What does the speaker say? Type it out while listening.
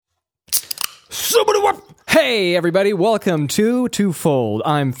Hey everybody, welcome to Twofold.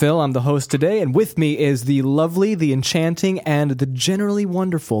 I'm Phil, I'm the host today, and with me is the lovely, the enchanting, and the generally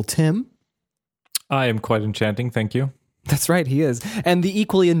wonderful Tim. I am quite enchanting, thank you. That's right, he is. And the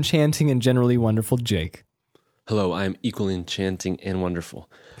equally enchanting and generally wonderful Jake. Hello, I'm equally enchanting and wonderful.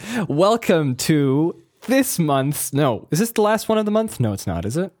 Welcome to this month's... No, is this the last one of the month? No, it's not,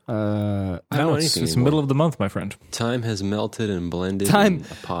 is it? I don't know No, anything it's the anymore. middle of the month, my friend. Time has melted and blended in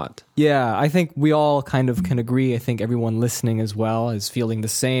a pot. Yeah, I think we all kind of can agree. I think everyone listening as well is feeling the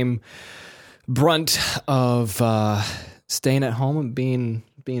same brunt of staying at home and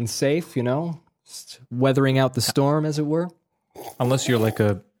being safe, you know? Just weathering out the storm, as it were. Unless you're like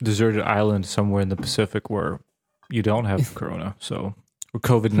a deserted island somewhere in the Pacific where you don't have corona, so... Or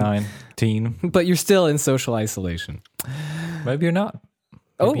COVID-19. But you're still in social isolation. Maybe you're not.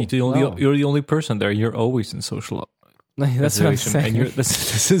 Oh, Maybe you're the only person there. You're always in social That's what I'm isolation. saying. And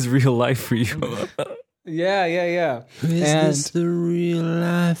this is real life for you. Yeah. Is this the real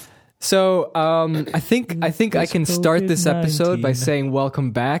life? So I think I can start this episode by COVID-19. saying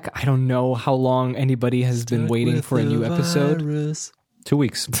welcome back. I don't know how long anybody has been waiting for a new episode. 2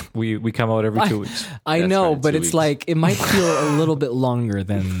 weeks. We come out every 2 weeks. I That's know, right, but 2 it's weeks. like it might feel a little bit longer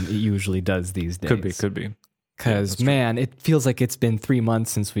than it usually does these days. Could be. Because, man, it feels like it's been 3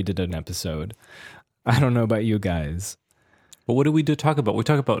 months since we did an episode. I don't know about you guys. But what do we talk about? We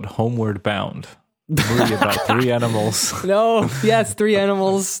talk about Homeward Bound. A movie about 3 animals. No, yes, 3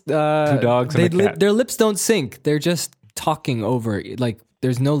 animals. 2 dogs and a cat. Their lips don't sync. They're just talking over. Like,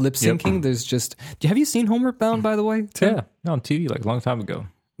 there's no lip syncing. Yep. There's just... Have you seen Homeward Bound, by the way, Tim? Yeah, on TV like a long time ago.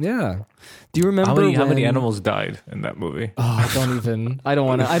 Yeah. Do you remember How many when- animals died in that movie? Oh, don't even. I don't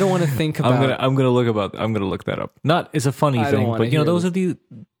want to think about. I'm gonna look that up. Not it's a funny I don't thing, wanna but you know hear those are the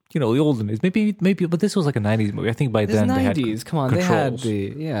the olden days. Maybe, but this was like a '90s movie. I think by It's then they had 90s. Come on, controls.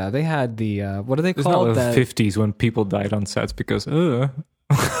 they had the what are they It's not called? the '50s when people died on sets because.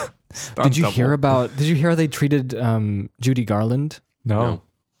 Did you hear about? Did you hear how they treated Judy Garland? No.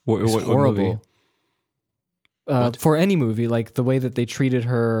 What It's movie? horrible. For any movie, like the way that they treated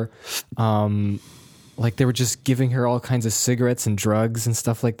her, like they were just giving her all kinds of cigarettes and drugs and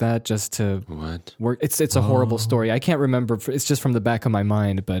stuff like that just to What? work. It's a horrible story. I can't remember. It's just from the back of my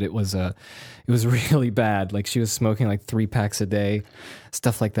mind, but it was really bad. Like she was smoking like 3 packs a day,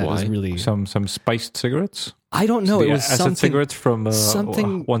 stuff like that. It was Why? really. Some spiced cigarettes. I don't know. The It was acid something. cigarettes from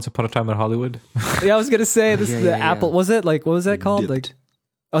something- Once Upon a Time in Hollywood. Yeah, I was gonna say this. Yeah, the yeah, apple yeah. was it like what was that called? Dipped. Like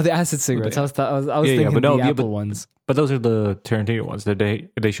oh, the acid cigarettes. I was Yeah, thinking but no, the yeah, apple but- ones. But those are the Tarantino ones. That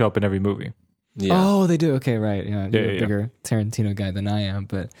they show up in every movie. Yeah. Oh, they do. Okay, right. Yeah, you're a yeah. bigger Tarantino guy than I am,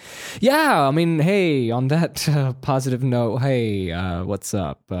 but yeah. I mean, hey, on that positive note, hey, what's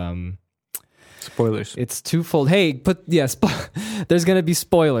up? Spoilers. It's twofold. Hey, there's gonna be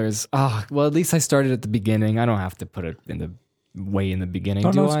spoilers. Well, at least I started at the beginning. I don't have to put it in the beginning.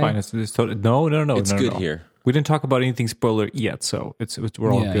 No, do it's I? fine. It's totally, no. It's no, good no. here. We didn't talk about anything spoiler yet, so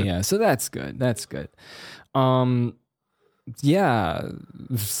we're all good. Yeah. So that's good. That's good. Yeah.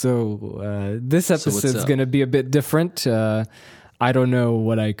 So this what's episode's up? gonna be a bit different. I don't know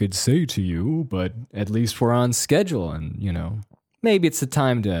what I could say to you, but at least we're on schedule, and maybe it's the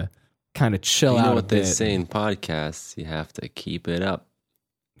time to kind of chill You out know a what they bit. say in podcasts? You have to keep it up.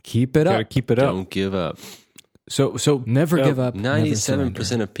 Keep it Gotta up. keep it up. Don't give up. So Never give up. never 97%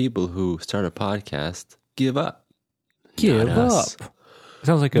 surrender. of people who start a podcast give up. give Not us. up.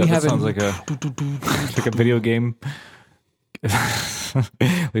 Sounds like a video game.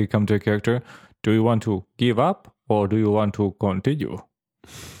 You come to a character. Do you want to give up or do you want to continue?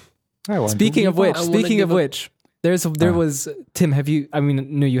 I want to Speaking of give which, up. give up. there was Tim. Have you? I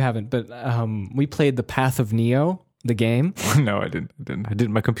mean, no, you haven't. But we played the Path of Neo, the game. No, I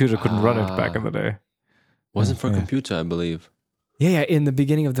didn't. My computer couldn't run it back in the day. Wasn't for computer, I believe. Yeah. In the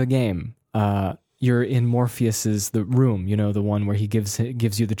beginning of the game, you're in Morpheus's the room. You know, the one where he gives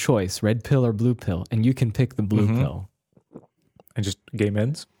you the choice: red pill or blue pill, and you can pick the blue pill. And just game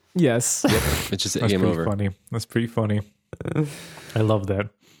ends. Yes. It's just a That's game pretty over. funny. That's pretty funny. I love that.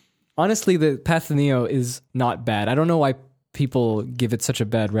 Honestly, the Path of Neo is not bad. I don't know why people give it such a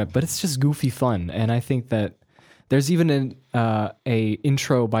bad rep, but it's just goofy fun, and I think that there's even a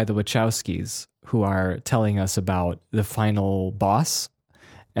intro by the Wachowskis who are telling us about the final boss,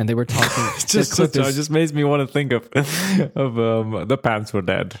 and they were talking. It just makes me want to think of the pants were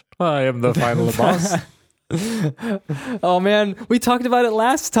dead. I am the final boss. Oh man, we talked about it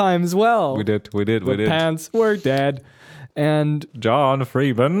last time as well. We did. The pants were dead, and John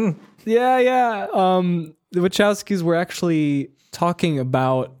Freeman. yeah. The Wachowskis were actually talking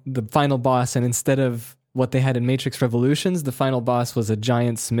about the final boss, and instead of what they had in Matrix Revolutions. The final boss was a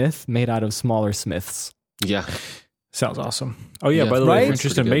giant smith made out of smaller smiths. Yeah. Sounds awesome. Oh yeah, Yeah, by the way, if right? you're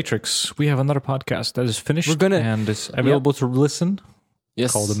interested in Pretty good. Matrix, we have another podcast that is finished We're gonna- and is available to listen.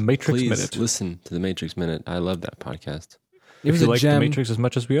 Yes. Called the Matrix please Minute. listen to the Matrix Minute. I love that podcast. It If was you a like gem. the Matrix as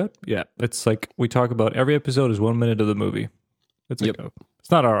much as we are, yeah, it's like we talk about every episode is 1 minute of the movie. It's like it's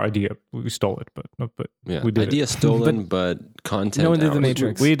not our idea. We stole it, but Yeah. we did Idea it. stolen, but content. No one did the ours.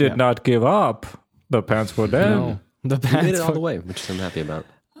 Matrix. We did Yeah. not give up. The pants were dead. No, the We made pants it all were- the way, which I'm happy about.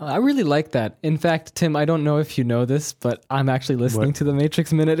 I really like that. In fact, Tim, I don't know if you know this, but I'm actually listening What? to the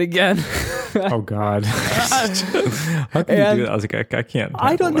Matrix Minute again. Oh God! How can you And do that? I was like, I can't.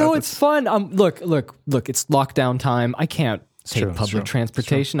 I don't handle know. that. It's fun. Look. It's lockdown time. I can't take true, it's public true.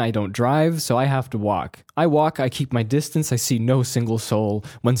 transportation. I don't drive, so I have to walk. I walk. I keep my distance. I see no single soul.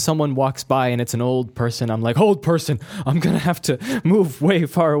 When someone walks by and it's an old person, I'm like, old person, I'm gonna have to move way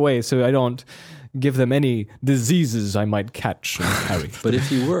far away so I don't give them any diseases I might catch and carry. But if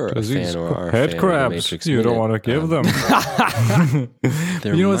you were a These fan or are a head fan crabs. of the Matrix You Minute, don't want to give them.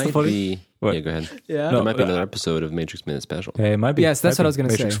 there You know what's the might funny- be. What? Yeah, go ahead. Yeah. There might be another episode of Matrix Minute special. Hey, it might be. Yes, that's might what I be. was gonna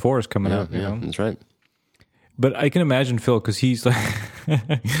Matrix say. 4 is coming Yeah, out. You yeah, know? that's right. But I can imagine Phil because he's like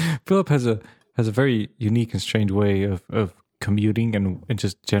Philip has a very unique and strange way of commuting and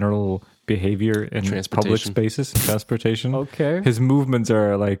just general behavior in public Transportation. spaces and transportation. Okay. His movements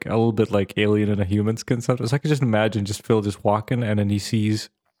are like a little bit like alien in a human skin sometimes. I can just imagine just Phil just walking and then he sees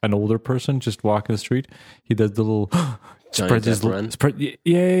an older person just walking the street. He does the little spreads his death run.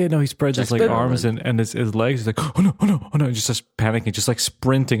 no, he spreads his like Jack Sparrow arms run. and his legs. He's like, oh no, and just starts panicking, just like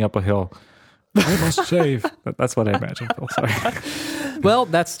sprinting up a hill. I must save. That's what I imagine, Phil. Sorry. Well,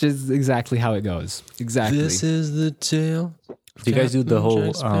 that's just exactly how it goes. Exactly. This is the tale. Do you guys do the whole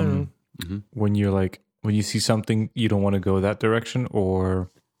Jack Sparrow. when you're like when you see something you don't want to go that direction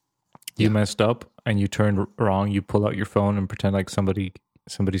or you messed up and you turned wrong, you pull out your phone and pretend like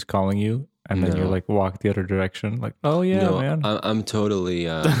somebody's calling you, and then No. you're like walk the other direction, like oh yeah, No, man. I'm totally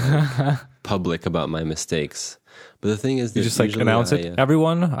like, public about my mistakes. But the thing is, that You just like usually announce I, it.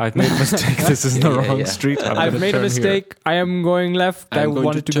 Everyone, I've made a mistake. This is the Yeah, wrong yeah. street. I've gonna made a turn here." mistake. I am going left. I I'm going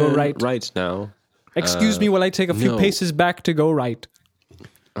wanted to go turn right. right now. Excuse me while I take a few no. paces back to go right.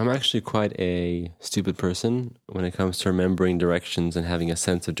 I'm actually quite a stupid person when it comes to remembering directions and having a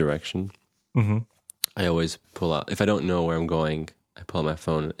sense of direction. Mhm. I always pull out, if I don't know where I'm going, I pull out my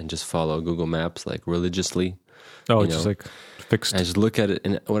phone and just follow Google Maps like religiously. Oh, you it's just know. like fixed. I just look at it,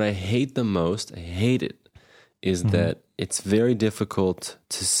 and what I hate the most, is that it's very difficult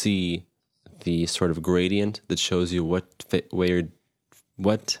to see the sort of gradient that shows you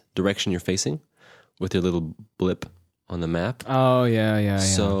what direction you're facing with your little blip on the map. Oh yeah.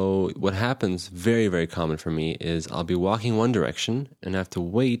 So what happens, very, very common for me, is I'll be walking one direction and I have to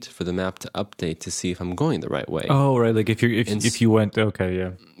wait for the map to update to see if I'm going the right way. Oh right, like if you went okay,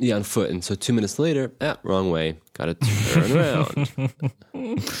 yeah. Yeah, on foot. And so 2 minutes later, wrong way. Got to turn around.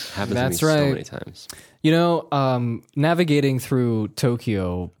 Happens That's to me so right. many times. You know, navigating through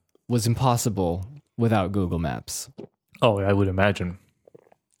Tokyo was impossible without Google Maps. Oh, I would imagine.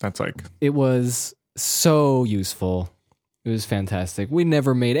 That's like It was so useful. It was fantastic. We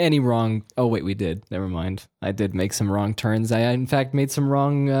never made any wrong. Oh wait, we did. Never mind. I did make some wrong turns. I in fact made some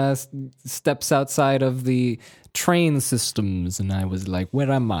wrong steps outside of the train systems, and I was like,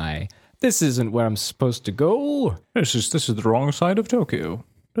 "Where am I? This isn't where I'm supposed to go." this is the wrong side of Tokyo.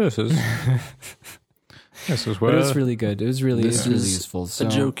 This is But where it was really good. It was really This really is useful. A So,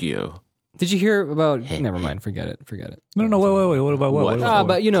 Jokio. did you hear about? Never mind. Forget it. No, wait. What about what? What? about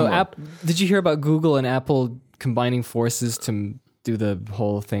But you know, Come on. did you hear about Google and Apple combining forces to do the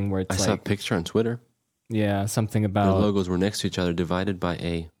whole thing where I it's saw a like, picture on Twitter. something Their about logos were next to each other, divided by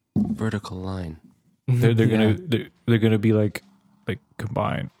a vertical line. they're Yeah. gonna be like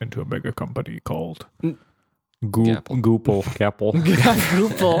combined into a bigger company called Gapple. Gapple.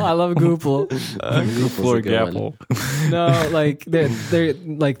 Google. I love Google. Gapple or a good one. Gapple. No,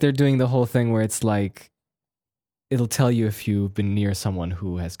 like they're doing the whole thing where it's like it'll tell you if you've been near someone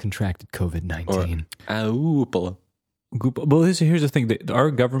who has contracted COVID-19. Auple. Gapple. Well, here's the thing: our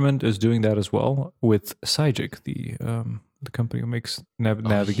government is doing that as well with Sygic, the company who makes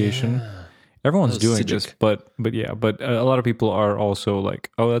navigation. Everyone's Oh, doing Sygic. this, but a lot of people are also like,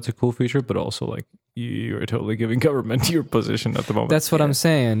 oh, that's a cool feature, but also like you're totally giving government your position at the moment. That's what I'm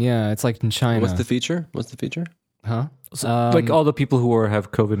saying. Yeah, it's like in China. What's the feature? huh? Like all the people who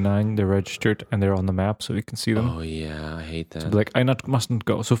have COVID-19, they're registered and they're on the map, so you can see them. Oh yeah, I hate that. Like mustn't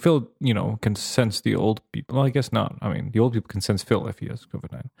go. So Phil, can sense the old people. Well, I guess not. I mean, the old people can sense Phil if he has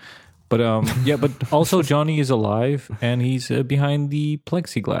COVID-19. But yeah, but also Johnny is alive and he's behind the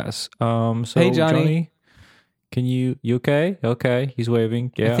plexiglass. So Hey, Johnny. Can you okay? Okay, he's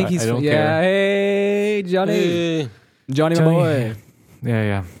waving. Yeah, I think he's. I don't yeah, care. hey, Johnny. Hey. Johnny, my Johnny. boy.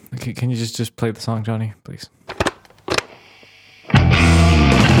 Yeah. Okay, can you just play the song, Johnny, please?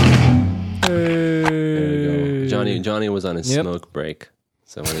 There you go. Johnny was on his Yep. smoke break.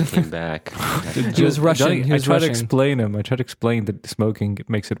 So when he came back, He was rushing. Johnny, He was I tried to rushing. explain him. I tried to explain that smoking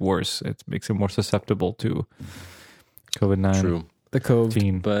makes it worse. It makes it more susceptible to COVID-19. true. The cove.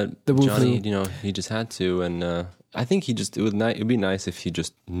 But The woo Johnny, flu. he just had to, and I think it'd be nice if he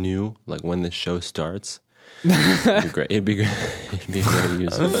just knew like when the show starts. It'd be great. It'd be great. It'd be very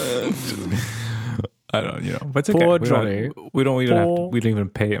useful. I don't, but it's okay. Poor We Johnny. we don't even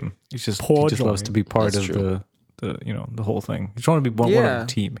pay him. He just loves to be part That's of true. the whole thing. He want to be one of the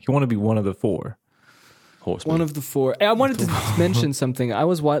team. He want to be one of the four. Horseman. One of the four. I wanted to mention something. I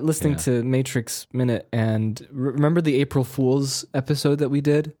was listening Yeah. to Matrix Minute, and remember the April Fool's episode that we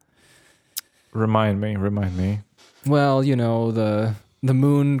did? Remind me. Well, the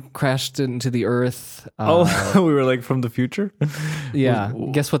moon crashed into the Earth. We were like from the future. Yeah.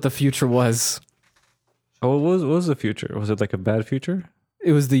 Guess what the future was? Oh, what was the future? Was it like a bad future?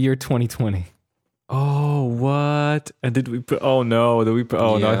 It was the year 2020. Oh, what? And did we put? Oh no! Did we put?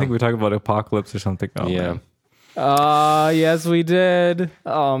 Oh no! I Yeah. think we were talking about apocalypse or something. Oh, Yeah. man. Yes, we did.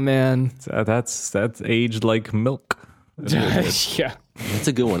 Oh man. That's aged like milk. Yeah. That's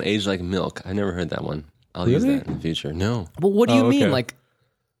a good one. Aged like milk. I never heard that one. I'll use Really? that in the future. No, Well, what do you Oh, mean? okay. Like,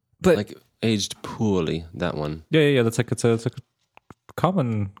 but like aged poorly. That one. Yeah. That's like it's like a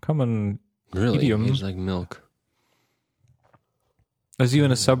common. Really? Idiom. Aged like milk. There's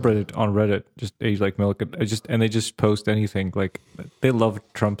even a subreddit on Reddit, just age like milk, and they just post anything. Like they love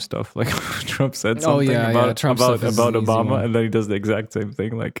Trump stuff. Like Trump said something about Trump stuff is about an easy Obama, one. and then he does the exact same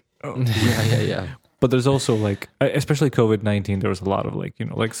thing. Like, oh. Yeah. But there's also like, especially COVID-19, there was a lot of like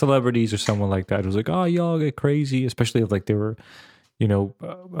like celebrities or someone like that who's like, oh, y'all get crazy, especially if like they were,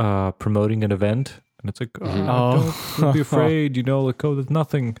 promoting an event, and it's like, don't be afraid, like, oh, there's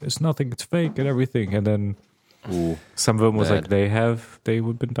nothing, it's fake and everything, and then. Ooh, Some of them was bad. like they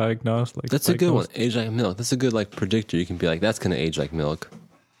would been diagnosed like that's a good one. diagnosed. Age like milk. That's a good like predictor. You can be like, that's gonna age like milk.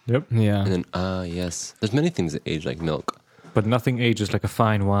 Yep, yeah. And then yes, there's many things that age like milk. but nothing ages like a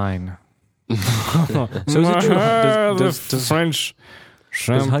fine wine. So is it true? Does French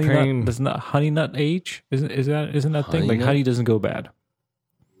honey nut age? Isn't that thing Honey like nut? honey doesn't go bad?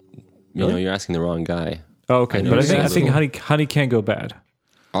 You're asking the wrong guy. Oh, okay, I know but I exactly. think honey can't go bad.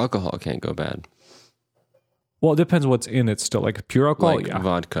 Alcohol can't go bad. Well, it depends what's in it. Still, like pure alcohol, Like yeah.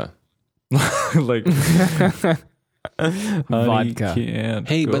 vodka. Like honey Vodka. Hey, can't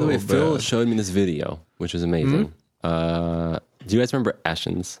by the go way, Phil bad. showed me this video, which is amazing. Hmm? Do you guys remember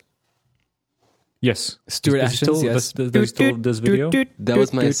Ashens? Yes, Stuart Does he Ashton, still- yes. Does he still do this video? That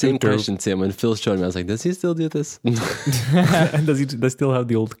was my same doot. question to him when Phil showed me. I was like, does he still do this? And does he still have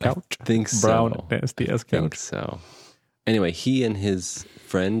the old couch? Think so. Brown nasty ass I think couch. so. Anyway, he and his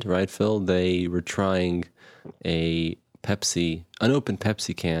friend, right, Phil, they were trying an open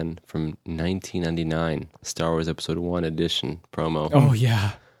Pepsi can from 1999, Star Wars Episode 1 edition promo. Oh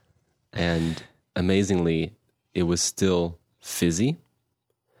yeah. And amazingly, it was still fizzy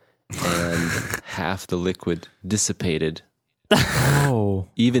and half the liquid dissipated, Oh.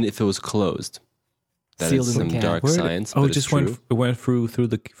 even if it was closed. That Sealed is in the some can. dark Where did- science. Oh, but it it's just true. went through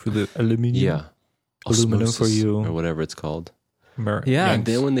the aluminum. Yeah. Aluminum Osmosis, for you. or whatever it's called. Yeah. And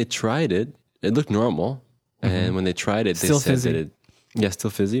then when they tried it, it looked normal. And when they tried it, they Still said fizzy. that still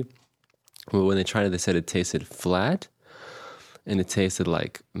fizzy. But when they tried it, they said it tasted flat, and it tasted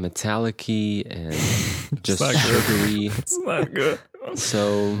like metallic-y and just not good. sugary. It's not good.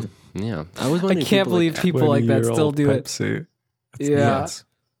 So yeah, I was I wondering. can't people believe like, people like that 20-year-old still do it. Pepsi. Yeah. Nuts.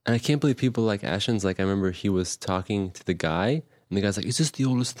 and I can't believe people like Ashens. Like I remember he was talking to the guy, and the guy's like, "Is this the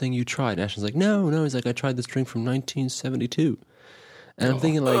oldest thing you tried?" And Ashens like, "No." He's like, "I tried this drink from 1972." And I'm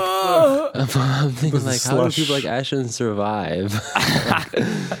thinking like, I'm thinking like, how do slush. people like Ashens survive?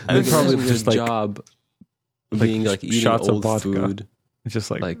 They probably just like job being like eating shots of old vodka. food.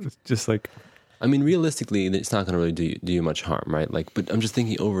 just like Like- I mean, realistically, it's not going to really do you much harm, right? Like, but I'm just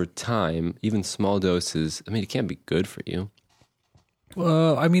thinking over time, even small doses. I mean, it can't be good for you.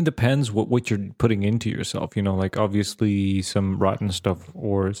 Well, I mean, depends what you're putting into yourself. Like obviously some rotten stuff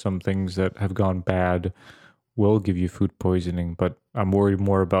or some things that have gone bad will give you food poisoning. But I'm worried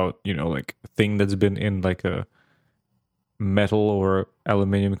more about like a thing that's been in like a metal or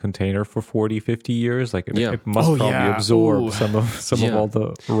aluminum container for 40-50 years. Like Yeah. it must Oh, probably yeah. absorb Ooh. some of Yeah. all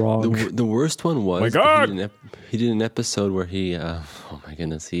the wrong. The worst one was My God! he did an episode where he oh my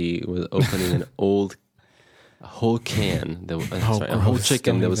goodness, he was opening an old a whole can, a whole gross.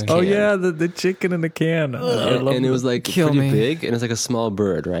 chicken Don't that was even. canned. Oh yeah, the chicken in a can. And it was like Kill pretty me. big, and it's like a small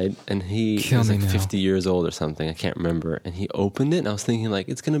bird, right? And he Kill was me like now. 50 years old or something. I can't remember. And he opened it, and I was thinking like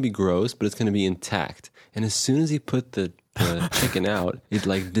it's gonna be gross, but it's gonna be intact. And as soon as he put the chicken out, it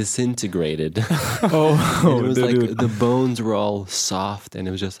like disintegrated. oh, It was dude. like the bones were all soft, and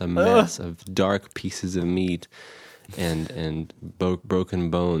it was just a mess of dark pieces of meat and broken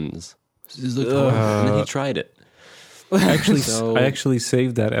bones. It just looked horrible. And then he tried it. I So- actually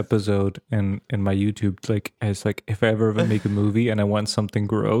saved that episode in my YouTube, like as like if I ever make a movie and I want something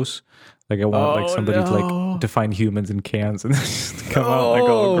gross, like I want like somebody to like define humans in cans and just come out like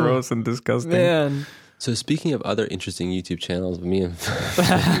all gross and disgusting. Man. So speaking of other interesting YouTube channels, me and used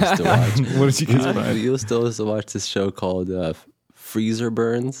to watch. What did you guys find? We used to watch this show called Freezer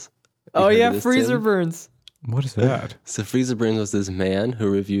Burns. Oh You heard yeah, of this, freezer Tim? burns. What is that? So Freezer Burns was this man who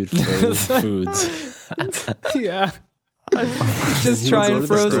reviewed frozen foods. Yeah. He Just would trying go to the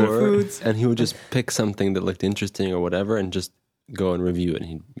frozen store, foods. and he would just pick something that looked interesting or whatever, and just go and review it.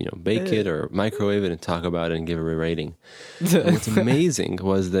 And he'd bake it or microwave it and talk about it and give it a rating. And what's amazing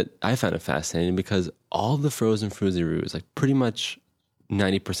was that I found it fascinating because all the frozen foods reviews, like pretty much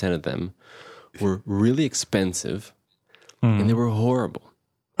 90% of them, were really expensive and they were horrible.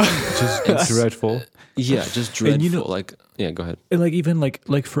 Just dreadful. Yeah, just dreadful. And you know- Go ahead. And like even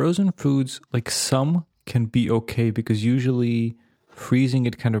like frozen foods, like some can be okay because usually freezing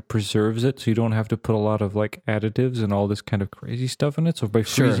it kind of preserves it, so you don't have to put a lot of like additives and all this kind of crazy stuff in it. So by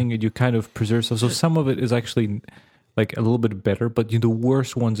Sure. freezing it, you kind of preserve stuff. So some of it is actually like a little bit better, but the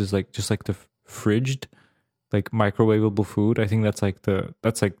worst ones is like just like the fridged, like microwavable food. I think that's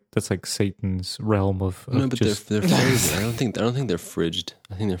like Satan's realm of No, but just. they're frozen. I don't think they're fridged.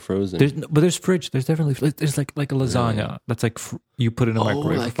 I think they're frozen. There's fridge. There's definitely there's like a lasagna that's like you put in a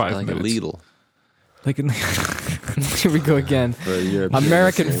microwave for 5 like minutes. a Lidl Like in Here we go again. for European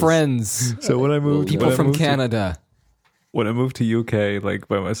American listeners. friends. so when I moved People when I from moved to- Canada. when I moved to UK, like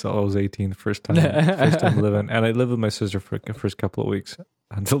by myself, I was 18 the first time living, and I lived with my sister for the first couple of weeks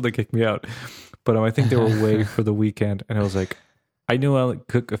until they kicked me out. But I think they were away for the weekend, and I was like, I knew I would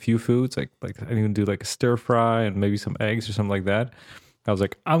cook a few foods, like I even do like a stir fry and maybe some eggs or something like that. I was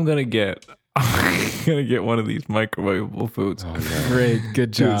like, I'm gonna get one of these microwavable foods. Oh, no. Great.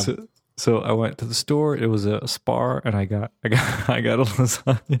 Good Dude, job. so I went to the store. It was a Spar, and I got a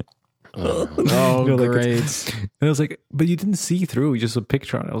lasagna. Oh, You know, like great. And I was like, but you didn't see through. Just a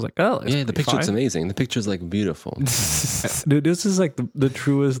picture on it. I was like, oh, it's Yeah, the pretty picture's fine. amazing. The picture's like beautiful. Dude, this is like the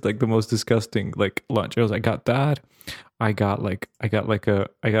truest, like the most disgusting like lunch. I got that. I got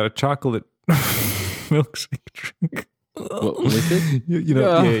a chocolate milkshake drink. What, with it? You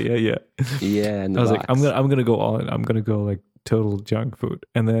know, yeah. Yeah, in the I was like, box. I'm gonna go all in. I'm gonna go like total junk food,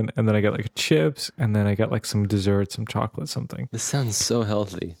 and then I got like chips, and then I got like some dessert, some chocolate, something. This sounds so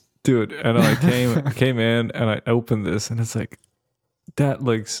healthy. Dude, and I came in and I opened this, and it's like that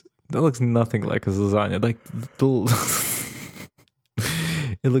looks nothing like a lasagna. Like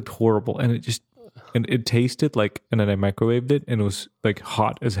it looked horrible, and it tasted like, and then I microwaved it, and it was like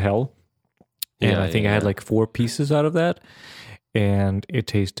hot as hell. And Yeah, I think yeah, I had yeah. like 4 pieces out of that, and it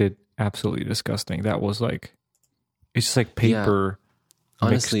tasted absolutely disgusting. That was like, it's just like paper.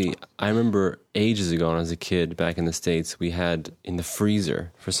 Honestly, I remember ages ago when I was a kid back in the States, we had in the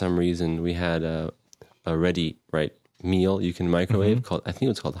freezer, for some reason, we had a ready, right, meal you can microwave called, I think it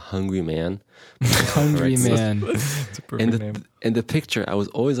was called Hungry Man. Hungry Right, so- man. It's a perfect And name. the picture, I was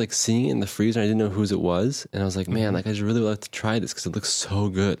always like seeing it in the freezer. I didn't know whose it was, and I was like, man, like I just really would like to try this because it looks so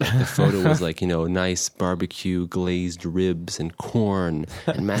good. Like the photo was like, nice barbecue glazed ribs and corn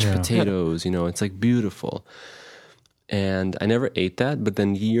and mashed potatoes. It's like beautiful. And I never ate that, but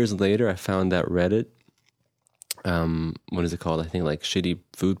then years later, I found that Reddit. What is it called? I think like shitty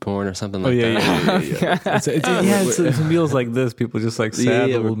food porn or something like that. It's meals like this. People just like sad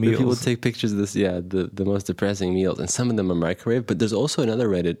little where meals. people take pictures of this, the most depressing meals, and some of them are microwave. But there's also another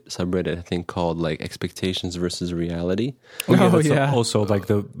Reddit subreddit I think called like expectations versus reality, That's also like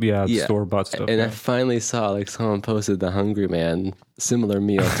the store bought stuff. and I finally saw like someone posted the Hungry Man similar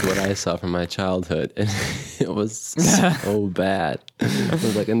meal to what I saw from my childhood, and it was so bad. It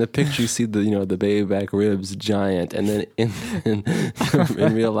was like in the picture you see the baby back ribs giant, and then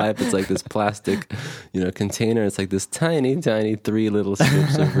in real life it's like this plastic container. It's like this tiny 3 little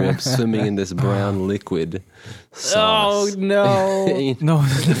strips of ribs swimming in this brown liquid Oh sauce. no. No,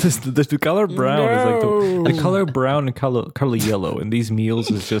 the color brown is like the color brown and color yellow in these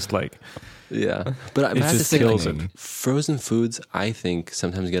meals is just like Yeah, but I have to just say, kills like, it. frozen foods, I think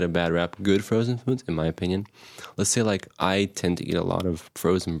sometimes get a bad rap. Good frozen foods, in my opinion. Let's say, like, I tend to eat a lot of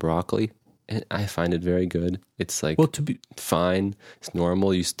frozen broccoli. and I find it very good. It's like Well, to be fine. It's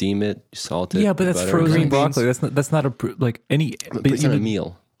normal. You steam it, you salt it. yeah, but that's butter, frozen green beans. broccoli. That's not a like any. But it's not a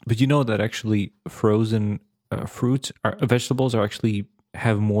meal. But you know that actually frozen fruits are vegetables are actually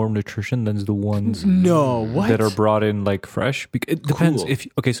have more nutrition than the ones No, what? that are brought in like fresh. It depends Cool.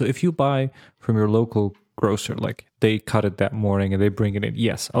 if so if you buy from your local grocer, like they cut it that morning and they bring it in.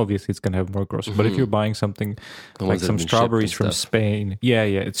 Yes, obviously it's gonna have more grocer. But if you're buying something The like ones that some have been shipped strawberries and from stuff. Spain, yeah,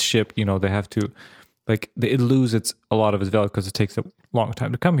 it's shipped. You know they have to like it loses a lot of its value because it takes a long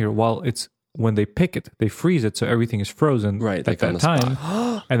time to come here. While it's when they pick it, they freeze it so everything is frozen Right, at like on that the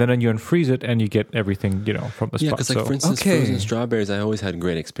time, and then you unfreeze it and you get everything from the Yeah, spot. because like So- for instance, Okay. frozen strawberries, I always had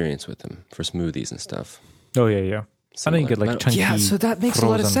great experience with them for smoothies and stuff. oh yeah. I know you get like chunky. Yeah, so that makes a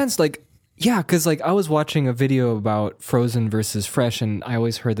lot of frozen. sense. Like, yeah, because like I was watching a video about frozen versus fresh, and I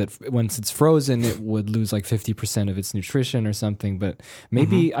always heard that once it's frozen, it would lose like 50% of its nutrition or something. But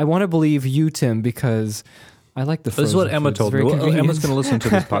maybe I want to believe you, Tim, because I like the This frozen. is what Emma food. It's told me. very Well, convenient. Emma's going to listen to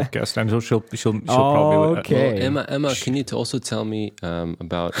this podcast, and she'll probably. Okay. Well, Emma, can you also tell me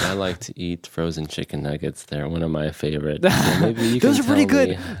about? I like to eat frozen chicken nuggets. They're one of my favorites. So maybe you Those can are pretty tell good.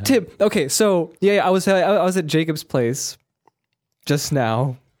 me- Tim, okay, so yeah, I was at Jacob's place just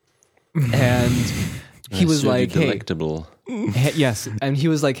now, and he was Sure, like, they're "Hey, delectable. yes," and he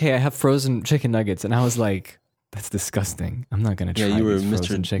was like, "Hey, I have frozen chicken nuggets," and I was like, "That's disgusting. I'm not gonna try." Yeah, you were these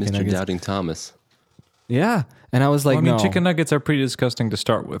frozen chicken Mr. nuggets." Doubting Thomas. Yeah, and I was like, I mean, "No." chicken nuggets are pretty disgusting to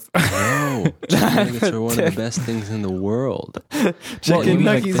start with. No, chicken nuggets are one of the best things in the world. Chicken you mean,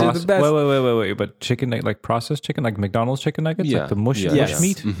 nuggets are the best. Wait. But chicken, like processed chicken, like McDonald's chicken nuggets, Yeah, like the mush, yeah, mush yeah.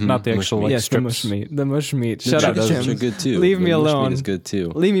 meat, Mhm, not the mush actual meat. like Yes, the strips. mush meat. The mush meat. The Shut up, chicken Tim. nuggets are good too. Leave The me mush alone. Meat is good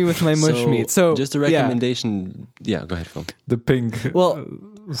too. Leave me with my mush meat. So just a yeah. recommendation. Yeah, go ahead, Phil. The pink. Well,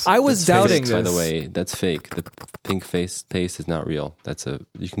 I was That's doubting fake, this. by the way. That's fake. The pink face paste is not real.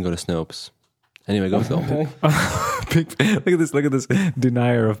 You can go to Snopes. Anyway, go Phil. pink. Look at this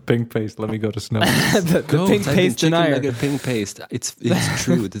denier of pink paste. Let me go to Snow. the Go, pink type in paste chicken denier. nugget pink paste. It's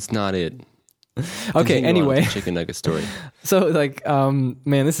true. It's not it. Okay, Continue on anyway, with the chicken nugget story. so like,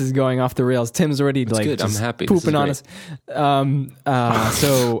 man, this is going off the rails. Tim's already like good. I'm just happy. This is pooping on great. us.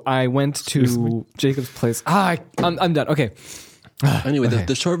 So I went to Jacob's place. I'm done. Okay. Anyway, Okay.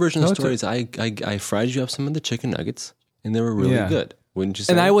 the short version of No, the story is I fried you up some of the chicken nuggets, and they were really Yeah. good. Wouldn't you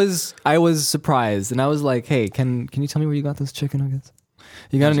say? And I was surprised, and I was like, "Hey, can you tell me where you got those chicken nuggets?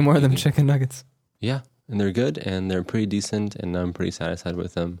 You got any more of them chicken nuggets?" Yeah, and they're good, and they're pretty decent, and I'm pretty satisfied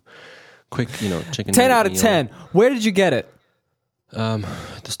with them. Quick, chicken. 10 nugget out of meal. 10. Where did you get it? At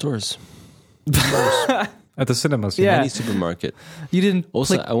the stores, At the cinemas. Yeah. any supermarket. You didn't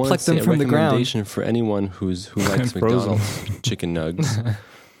Also, pluck I want to say them a from the ground. recommendation for anyone who likes Frozen. McDonald's chicken nugs.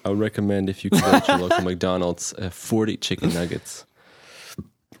 I would recommend if you could go to your local McDonald's, 40 chicken nuggets.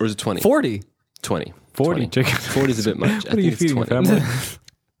 Or is it 20? 40. 20. 40 chicken. 40 is a bit much. What are you feeding your 20. family?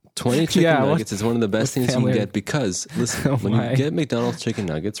 20 chicken Yeah, what- nuggets is one of the best things you can family- get because, listen, Oh when my. you get McDonald's chicken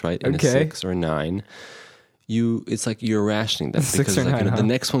nuggets, right, in Okay. a 6 or 9, it's like you're rationing them 6 because or like, 9, the huh?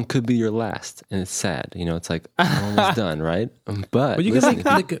 next one could be your last, and it's sad. It's like I'm almost done, right? But But you can listen,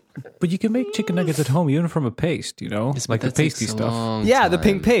 make but you can make chicken nuggets at home, even from a paste. Yes, but Like the that takes pasty a stuff. long Yeah, the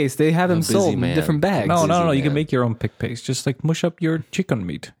pink time. paste. They have them busy sold in man. different bags. No, Busy You can man. make your own pick paste. Just like mush up your chicken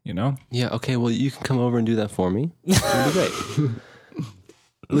meat. Yeah, okay, well, you can come over and do that for me. It'll be great.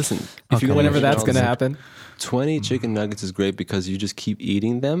 Listen, if you go to Whenever that's going to McDonald's, happen. 20 chicken nuggets is great because you just keep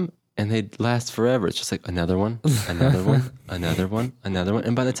eating them and they last forever. It's just like another one, another one, another one, another one.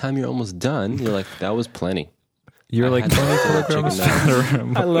 And by the time you're almost done, you're like, that was plenty. You're I like had 20 that kilograms.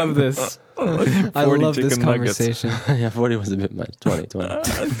 chicken I love this. I 40 love this chicken nuggets. conversation. yeah, 40 was a bit much. 20.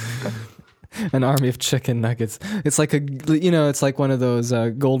 An army of chicken nuggets. It's like it's like one of those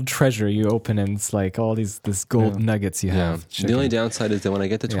gold treasure you open and it's like all this gold nuggets you Yeah. have. The only downside is that when I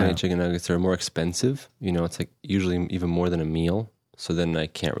get the 20 Yeah. chicken nuggets, they're more expensive. It's like usually even more than a meal. So then I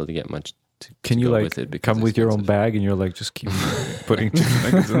can't really get much Can to you go like with it because come it's with your own expensive. bag and you're like just keep putting chicken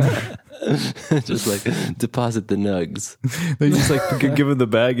nuggets in there? Just like deposit the nugs. No, you just like give them the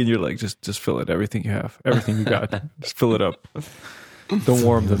bag and you're like just fill it. Everything you have, everything you got, just fill it up. Don't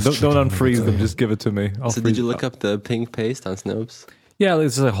warm them. Don't unfreeze them. Just give it to me. So did you look up the pink paste on Snopes? Yeah,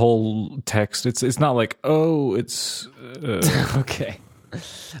 it's a whole text. It's not like it's.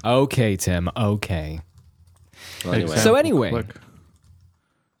 Okay, Tim. Okay. Well, anyway, So anyway. Look.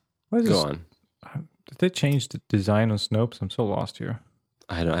 What is go this? on. Did they change the design on Snopes? I'm so lost here.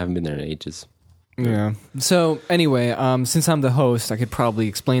 I haven't been there in ages. Yeah. So anyway, since I'm the host, I could probably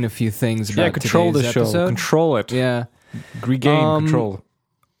explain a few things about Yeah, control the today's show. episode. Control it. Yeah. Regain control.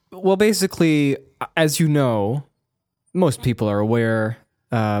 Well, basically, as you know, most people are aware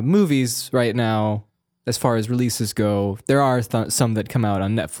movies right now, as far as releases go, there are some that come out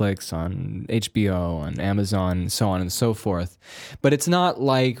on Netflix, on HBO, on Amazon, so on and so forth. But it's not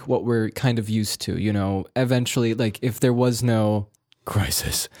like what we're kind of used to. You know, eventually, like if there was no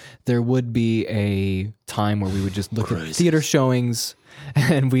crisis, there would be a time where we would just look at theater showings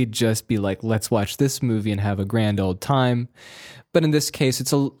and we'd just be like, let's watch this movie and have a grand old time. But in this case,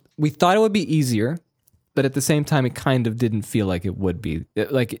 we thought it would be easier. But at the same time, it kind of didn't feel like it would be.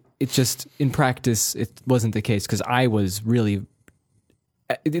 It just, in practice, it wasn't the case because I was really...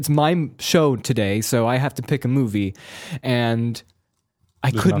 It's my show today, so I have to pick a movie, and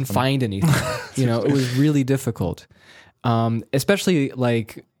I couldn't find anything. You know, it was really difficult. Especially,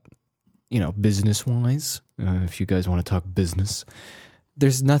 like, you know, business-wise, if you guys want to talk business.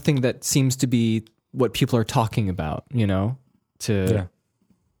 There's nothing that seems to be what people are talking about, you know, to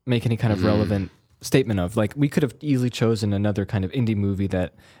make any kind of relevant... statement of. Like, we could have easily chosen another kind of indie movie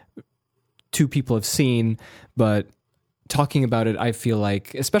that two people have seen, but talking about it, I feel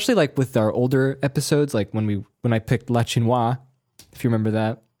like, especially like with our older episodes, like when I picked La Chinoise, if you remember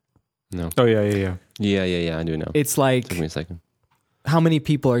that. No. Oh yeah. Yeah. I do know. It's like, Took me a second. how many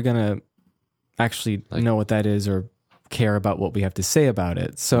people are gonna actually know what that is or care about what we have to say about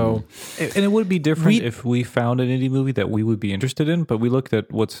it? So, and it would be different if we found an indie movie that we would be interested in. But we looked at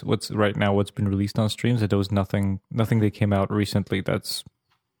what's right now, what's been released on streams, and there was nothing that came out recently that's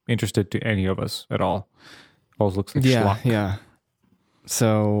interested to any of us at all. Always looks like schlock. Yeah.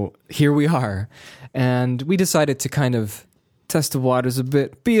 So here we are, and we decided to kind of test the waters a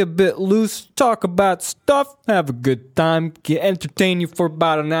bit, be a bit loose, talk about stuff, have a good time, entertain you for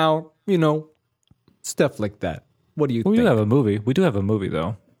about an hour, you know, stuff like that. What do you think? We do have a movie. We do have a movie,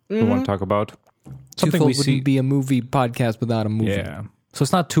 though, we want to talk about. Something Twofold we see. wouldn't be a movie podcast without a movie. Yeah. So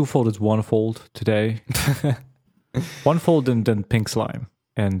it's not twofold, it's onefold today. Onefold and then Pink Slime.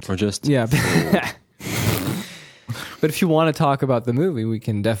 And Or just... Yeah. But if you want to talk about the movie, we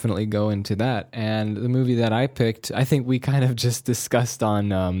can definitely go into that. And the movie that I picked, I think we kind of just discussed on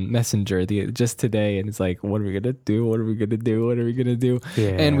Messenger just today. And it's like, what are we going to do? What are we going to do? What are we going to do? Yeah.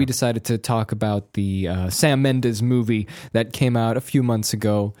 And we decided to talk about the Sam Mendes movie that came out a few months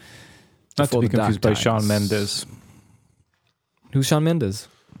ago. not to Before be the Dark confused by Shawn Times. Mendes, Who's Shawn Mendes?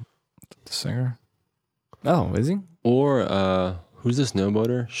 the singer. Oh, is he? Or, who's the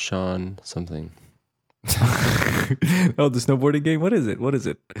snowboarder? Sean something. Oh, the snowboarding game. What is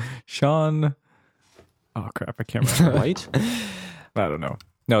it? Sean. Oh crap! I can't remember. White? I don't know.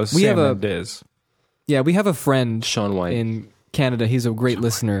 No, it's We Sam have a- Mendes. Yeah, we have a friend Sean White. in Canada. He's a great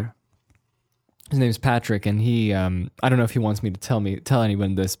listener. His name's Patrick, and he, I don't know if he wants me to tell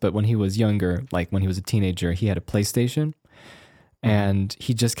anyone this, but when he was younger, like when he was a teenager, he had a PlayStation, and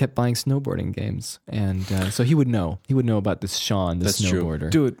he just kept buying snowboarding games. And so he would know about this Sean, this That's true. snowboarder.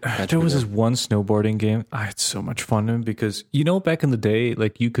 Dude, there was this one snowboarding game. I had so much fun in because, you know, back in the day,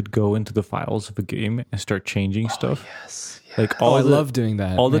 like you could go into the files of a game and start changing stuff. Yes. Like I love doing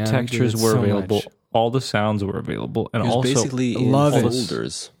that. all the man. I did textures it were so available. much. All the sounds were available, and It was also basically in love it.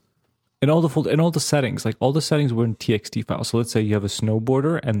 folders. and all the settings. Like all the settings were in TXT files. So let's say you have a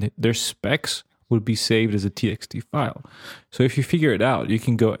snowboarder, and their specs would be saved as a TXT file. So if you figure it out, you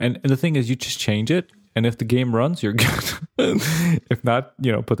can go and the thing is, you just change it, and if the game runs, you're good. If not,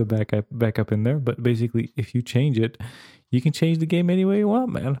 you know, put the backup in there. But basically, if you change it, you can change the game any way you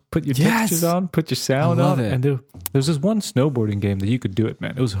want, man. Put your textures on, put your sound I love on, it. and there's this one snowboarding game that you could do it,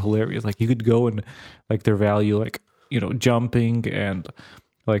 man. It was hilarious. Like you could go and like their value, like, you know, jumping and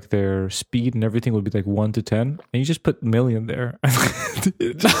like their speed and everything would be like 1 to 10, and you just put million there,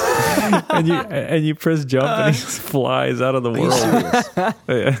 and you press jump, and he just flies out of the world.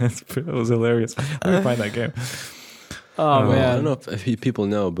 Yeah, it was hilarious. Let me find that game. Oh I man, don't know if people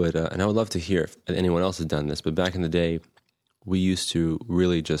know, but and I would love to hear if anyone else has done this. But back in the day, we used to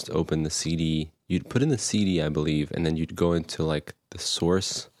really just open the CD. You'd put in the CD, I believe, and then you'd go into like the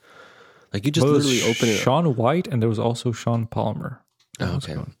source. Like you just Well, it was literally open it. Sean White, and there was also Sean Palmer. Oh,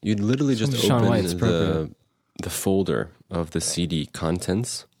 okay, you'd literally just Sean open White's appropriate. the folder of the CD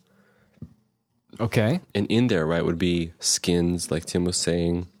contents, okay. and in there, right, would be skins, like Tim was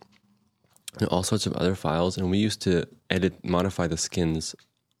saying, and all sorts of other files. And we used to modify the skins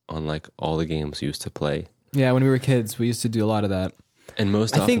on like all the games we used to play. Yeah, when we were kids, we used to do a lot of that. And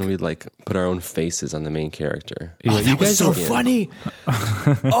most I often think- we'd like put our own faces on the main character. Yeah, you guys so were, funny.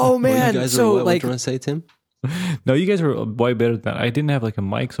 Oh man, you guys so were what? like What do you want to say, Tim? no, you guys were way better than that. I didn't have like a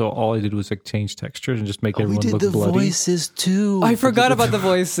mic, so all I did was like change textures and just make everyone look bloody. voices too. I forgot about the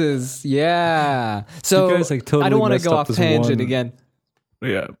voices. Yeah. So You guys, like, totally I don't want to messed go up off this tangent one- again.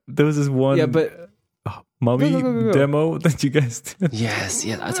 Yeah, there was this one. Yeah, but mummy Go. demo that you guys did? Yes,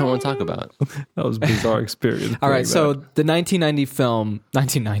 yeah, that's what I want to talk about. That was a bizarre experience. All right, playing so that. the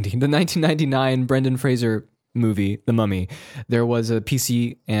 1999 Brendan Fraser movie, The Mummy, there was a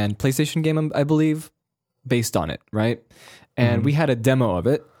PC and PlayStation game, I believe, based on it, right? And we had a demo of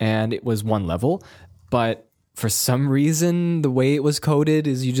it, and it was one level, but for some reason, the way it was coded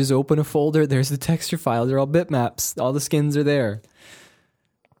is you just open a folder, there's the texture files, they're all bitmaps, all the skins are there.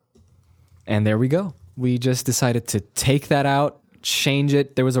 And there we go. We just decided to take that out, change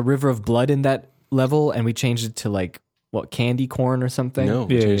it. There was a river of blood in that level, and we changed it to like, what, candy corn or something? No,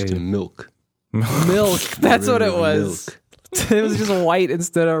 we Yeah, changed yeah, to milk. Milk. That's what it River of was. milk. It was just white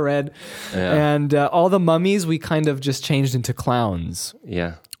instead of red. Yeah. And all the mummies we kind of just changed into clowns.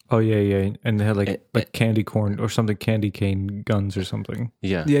 Yeah, Oh yeah, and they had like candy corn or something, candy cane guns or something.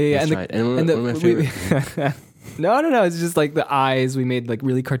 yeah, Yeah. That's And right. And one of my favorite. No. It's just like the eyes. We made like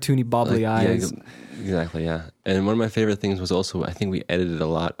really cartoony, bobbly eyes. Yeah, exactly. Yeah, and one of my favorite things was also I think we edited a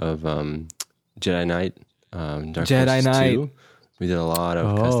lot of Jedi Knight, Dark Jedi Forces Knight. 2. We did a lot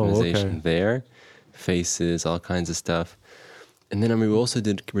of Oh, customization okay. there, faces, all kinds of stuff. And then we also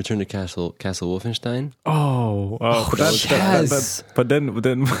did Return to Castle Wolfenstein. Yes. But then we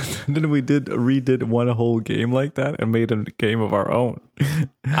redid one whole game like that and made a game of our own.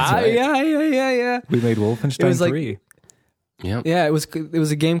 right. Yeah. We made Wolfenstein was like- 3. Yeah, Yeah, it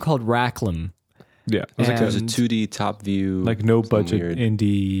was a game called Rackham. Yeah, it was a And- 2D top view, like no some budget weird-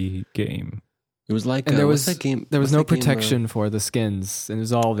 indie game. It was like And there what's was that game? there was what's no that game, protection for the skins, and it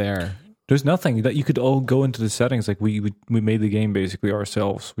was all there. There's nothing that you could all go into the settings. Like we made the game basically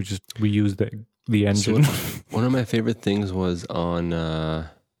ourselves. We used the engine. One of my favorite things was on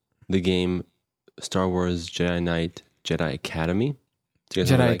the game Star Wars Jedi Knight Jedi Academy. Do you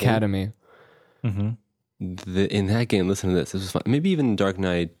guys remember Jedi that game? Academy. In that game, listen to this. This was fun. Maybe even Dark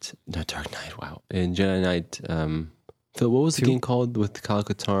Knight. Wow. In Jedi Knight, Phil, what was the game called with Kyle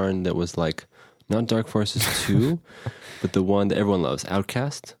Katarn that was like not Dark Forces 2, but the one that everyone loves,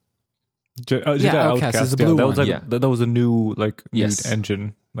 Outcast? Jedi Outcast is the blue that was one. like that was a new Yes. new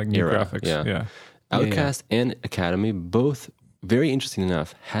engine, like new Era, graphics. yeah. Yeah. Outcast and Academy, both very interesting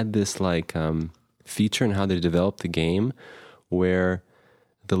enough, had this like feature in how they developed the game where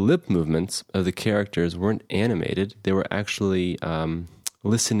the lip movements of the characters weren't animated. They were actually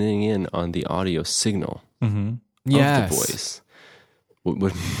listening in on the audio signal of the voice.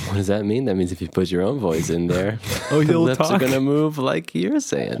 What does that mean? That means if you put your own voice in there, the you'll lips are talk. going to move like you're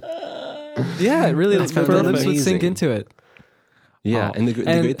saying. Yeah, it really That's the kind of lips would sink amazing. into it. Yeah, Oh. and the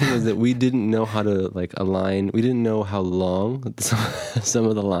And- great thing is that we didn't know how to like align. We didn't know how long some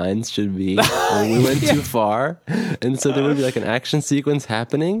of the lines should be. And we went too far, and so there would be like an action sequence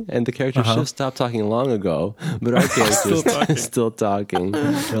happening, and the character should have stopped talking long ago, but our character is still talking.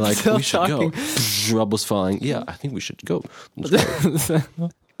 They're like, Still we should talking. go. Rubble's falling. Yeah, I think we should go. Let's go.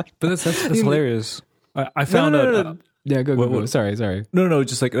 But that's hilarious. I found out. No. Yeah, go. What- Sorry. No,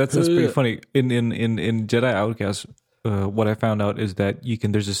 just like that's pretty funny. In Jedi Outcast, what I found out is that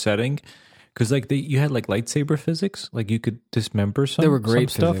there's a setting because like you had like lightsaber physics, like you could dismember some. They were great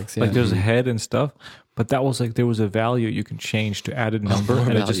some stuff. physics, yeah. Like there's a head and stuff, but that was like there was a value you can change to add a number, more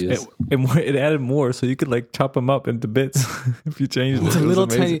and values. it added more, so you could like chop them up into bits if you changed it. It's a It was little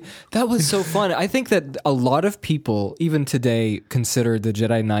amazing. tiny. That was so fun. I think that a lot of people, even today, consider the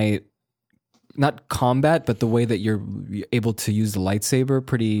Jedi Knight not combat, but the way that you're able to use the lightsaber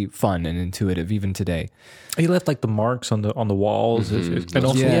pretty fun and intuitive, even today. He left like the marks on the walls, and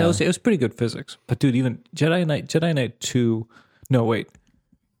also Yeah. it was pretty good physics. But dude, even Jedi Knight 2. No, wait.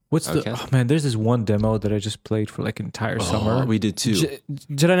 What's Okay. oh man? There's this one demo that I just played for like entire summer. We did too.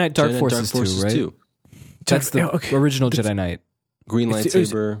 Jedi Knight Dark Jedi Forces 2, right? 2. That's the Yeah, okay. original Jedi Knight. Green It was-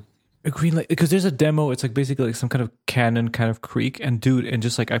 lightsaber. A green light, because there's a demo. It's like basically like some kind of cannon kind of creek, and dude, and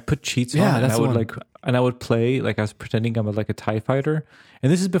just like I put cheats Yeah, on, and that's I the would one. like, and I would play like I was pretending I'm like a TIE fighter,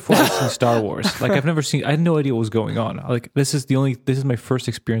 and this is before I've seen Star Wars. Like I had no idea what was going on. Like this is my first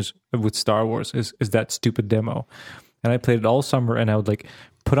experience with Star Wars is that stupid demo, and I played it all summer, and I would like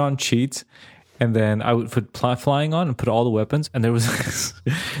put on cheats. And then I would put flying on and put all the weapons. And there was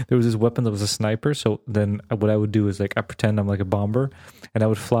this weapon that was a sniper. So then what I would do is like I pretend I'm like a bomber, and I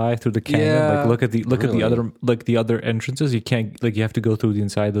would fly through the canyon. Yeah. Like look at the Really? other entrances. You can't like you have to go through the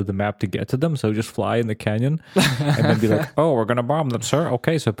inside of the map to get to them. So just fly in the canyon, and then be like, oh, we're gonna bomb them, sir.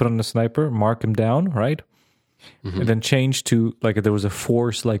 Okay, so I put on the sniper, mark him down, right? And then change to like there was a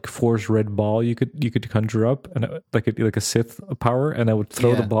force red ball you could conjure up, and like a Sith power, and I would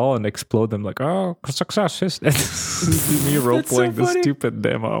throw the Yeah. ball and explode them like, oh, success. It's me role That's so playing this funny. stupid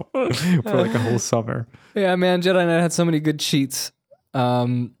demo for like a whole summer. Yeah, man, Jedi Knight had so many good cheats.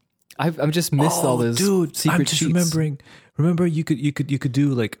 I've just missed all those secret I'm just cheats. remembering. Remember, you could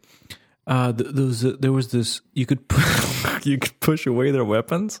do like there was this you could you could push away their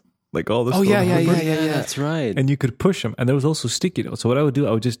weapons, like all the Yeah, That's right. and you could push them, and there was also sticky notes. So what I would do,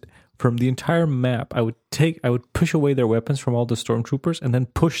 I would just from the entire map, I would push away their weapons from all the stormtroopers, and then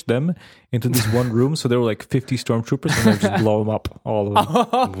push them into this one room. So there were like 50 stormtroopers, and I would just blow them up, all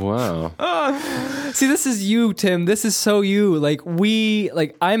of them. Wow. See, this is you, Tim. This is so you. Like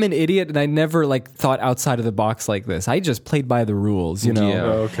I'm an idiot, and I never like thought outside of the box like this. I just played by the rules, you know. Yeah.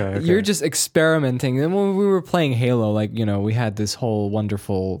 Okay. You're just experimenting. And when we were playing Halo, like, you know, we had this whole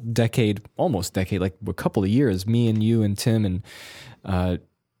wonderful almost decade, like a couple of years, me and you and Tim and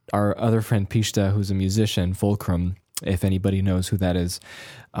our other friend Pishta, who's a musician, Fulcrum, if anybody knows who that is.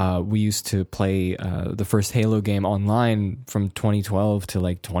 We used to play the first Halo game online from 2012 to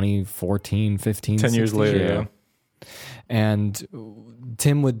like 2014, 15, 10 years 16. later, yeah. And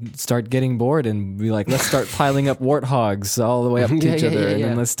Tim would start getting bored and be like, let's start piling up warthogs all the way up to each other. And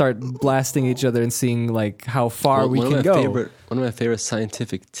then let's start blasting each other and seeing like how far we can go. One of my favorite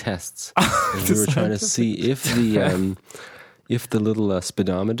scientific tests is we were trying to see if the little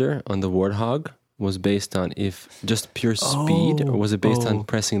speedometer on the Warthog was based on just pure speed, or was it based on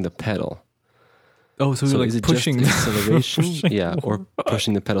pressing the pedal? Oh, so, So we're is like it pushing just acceleration? Yeah, or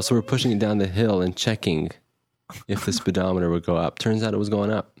pushing the pedal. So we're pushing it down the hill and checking if the speedometer would go up. Turns out it was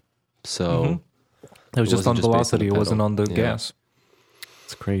going up. So It was just on wasn't just based on the velocity. It wasn't pedal. on the Yeah. gas.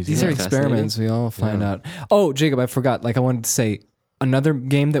 It's crazy. These are Fascinating. experiments. We all find out. Oh, Jacob, I forgot. Like I wanted to say another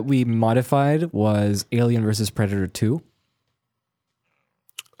game that we modified was Alien vs. Predator 2.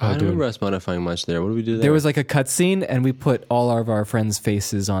 I don't remember us modifying much there. What did we do there? There was like a cutscene, and we put all of our friends'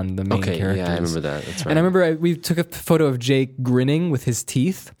 faces on the main okay, characters. yeah, I remember that. That's right. And I remember we took a photo of Jake grinning with his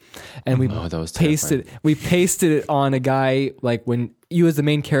teeth, and we that was pasted it on a guy. Like when you, as the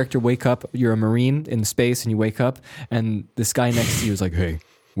main character, wake up, you're a Marine in space, and you wake up, and this guy next to you is like, "Hey,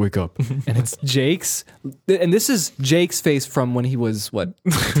 wake up," and it's Jake's, and this is Jake's face from when he was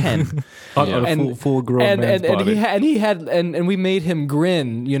 10. on Yeah. a full grown man's body. And we made him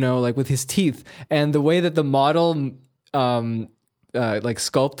grin, you know, like with his teeth. And the way that the model like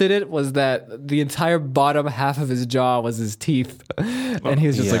sculpted it was that the entire bottom half of his jaw was his teeth, and he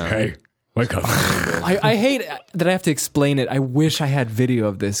was just Yeah. like, "Hey, wake up." I hate that I have to explain it. I wish I had video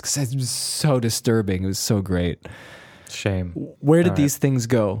of this because it was so disturbing. It was so great. Shame. Where did All right. these things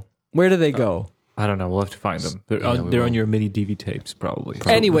go? Where do they go? I don't know. We'll have to find them. They're, Yeah, we they're will. on your mini DV tapes, probably.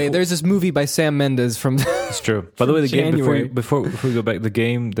 Anyway, there's this movie by Sam Mendes from. It's true. By the way, the game January. before we go back, the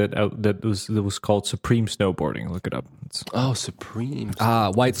game that was called Supreme Snowboarding. Look it up. It's, Supreme.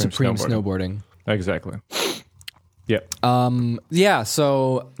 White Supreme Supreme Snowboarding. exactly. Yeah, Yeah,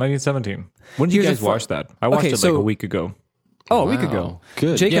 so 1917. When did you Here's guys a watch that? I watched Okay, it so- like a week ago. a week Wow. ago.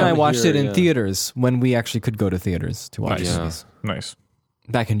 Good. Jake Yeah, and I I'm watched here, it in yeah. theaters when we actually could go to theaters to watch Nice. these. Nice.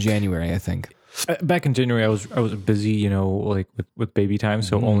 Back in January, I think. Back in January, I was busy, you know, like with baby time,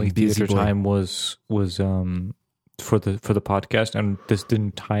 so only busy theater boy. time was for the podcast, and this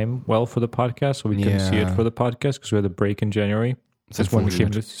didn't time well for the podcast, so we couldn't see it Yeah. for the podcast because we had a break in January. That's when we came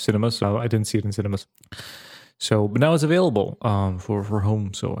to cinemas. So I didn't see it in cinemas. So, but now it's available for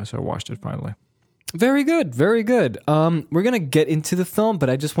home. So I watched it finally. Very good, very good. We're gonna get into the film, but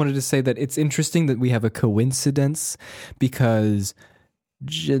I just wanted to say that it's interesting that we have a coincidence because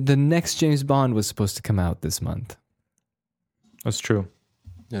the next James Bond was supposed to come out this month. That's true.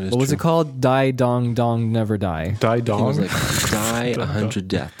 That is What was true. it called? Die Dong Dong Never Die. Die I think it was Dong, like Die 100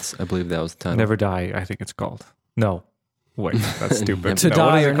 Deaths. I believe that was the title. Never Die. I think it's called. No, wait, that's stupid. To No,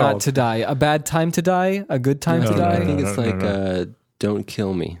 what die is it or not called? to die? A bad time to die? A good time to No, die? I think it's no, like no. Don't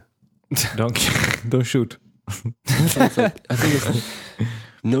Kill Me. Don't shoot. I think it's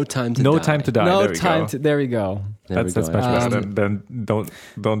No Time to Die. No time to die. No there we time go. to. There we go. There That's we much go. better than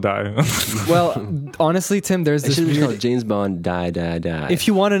don't die. Well, honestly, Tim, there's It this should be weird. called James Bond Die Die Die. If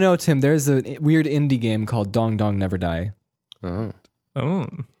you want to know, Tim, there's a weird indie game called Dong Dong Never Die. Oh. oh.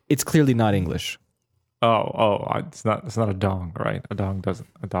 It's clearly not English. It's not a dong, right? A dong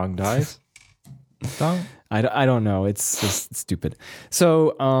dies. Dong. I don't know. It's just stupid.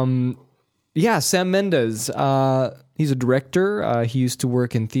 So, yeah, Sam Mendes. He's a director. He used to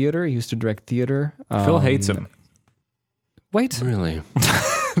work in theater. He used to direct theater. Phil hates him. Wait. Really?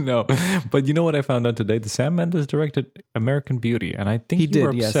 No, but you know what I found out today? The Sam Mendes directed American Beauty, and I think He you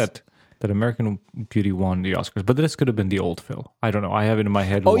were did, yes. upset that American Beauty won the Oscars. But this could have been the old Phil. I don't know. I have it in my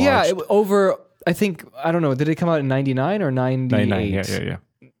head. Oh yeah, watched. over. I think I don't know. Did it come out in '99 or '98? 99, yeah.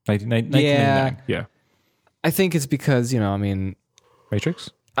 1999, yeah. I think it's because I mean, Matrix?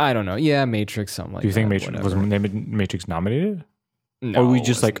 I don't know. Yeah, Matrix, something like that. Do you think Matrix whatever. was Matrix nominated? or we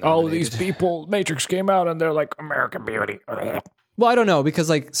just it's like, these people, Matrix came out and they're like American Beauty. Well, I don't know, because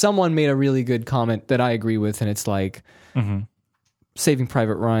like someone made a really good comment that I agree with, and it's like Saving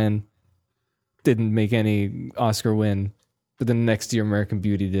Private Ryan didn't make any Oscar win, but then next year American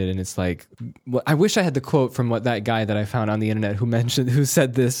Beauty did, and it's like, I wish I had the quote from what that guy that I found on the internet who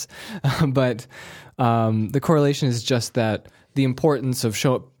said this, but the correlation is just that the importance of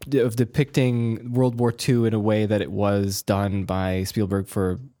depicting World War II in a way that it was done by Spielberg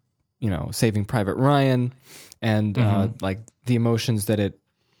for, Saving Private Ryan, and like the emotions that it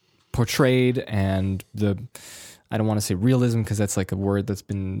portrayed, and I don't want to say realism because that's like a word that's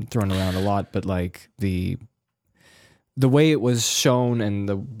been thrown around a lot, but like the way it was shown and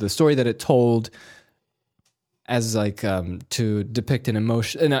the story that it told as like to depict an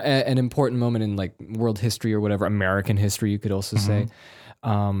emotion, an important moment in like world history or whatever, American history you could also say,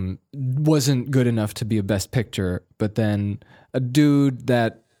 wasn't good enough to be a Best Picture. But then a dude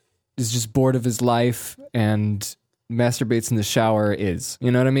that is just bored of his life and masturbates in the shower is,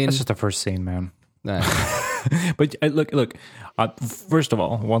 you know what I mean? That's just the first scene, man. Nah. But look. First of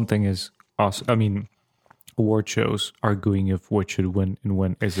all, one thing is, award shows arguing if what should win and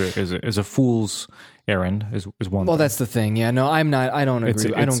when is a fool's errand is one. Well, thing. that's the thing. Yeah, no, I'm not. I don't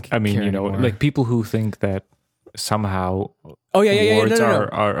agree. I don't. Care anymore. Like people who think that somehow. Oh yeah. Awards No.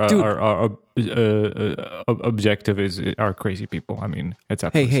 are objective are crazy people. I mean, it's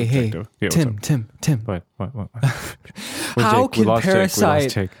absolutely subjective. Hey, Yeah, Tim. What? How can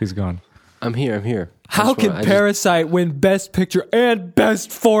Parasite? Jake. He's gone. I'm here. How can Parasite win Best Picture and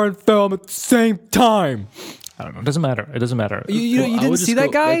Best Foreign Film at the same time? I don't know. It doesn't matter. You didn't see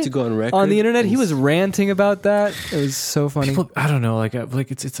that guy like to go on record on the internet? He was ranting about that. It was so funny. People, I don't know. Like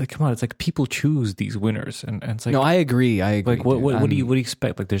it's like, come on. It's like people choose these winners, and it's like, no, I agree. Like what do you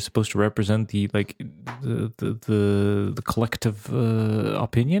expect? Like they're supposed to represent the collective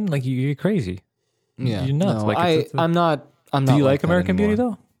opinion? Like you're crazy. Yeah, you're nuts. No, like I'm not. Do you like American Beauty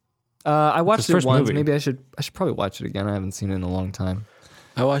though? I watched it once. Movie. Maybe I should probably watch it again. I haven't seen it in a long time.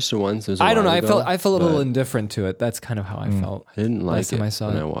 I watched it once. It was I don't know. I felt a little indifferent to it. That's kind of how I felt. I didn't like last it time I saw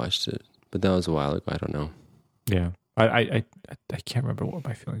when it. I watched it, but that was a while ago. I don't know. Yeah, I can't remember what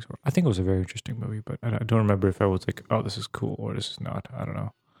my feelings were. I think it was a very interesting movie, but I don't remember if I was like, oh, this is cool or this is not. I don't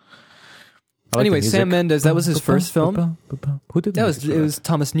know. Anyway, Sam Mendes. That was his first film. Who did that? It was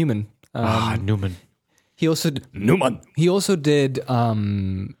Thomas Newman. Newman. He also did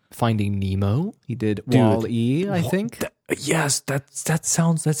Finding Nemo. He did Wall-E, I think. Yes,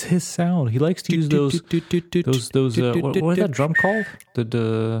 that's his sound. He likes to use those what is that drum called?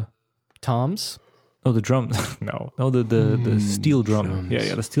 The toms? Oh, the drum. No, the steel drum. Drums.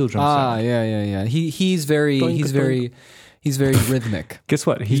 Yeah, the steel drum. Sound. Yeah. He's very rhythmic. Guess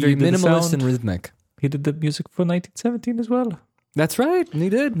what? He's very minimalist and rhythmic. He did the music for 1917 as well. That's right. He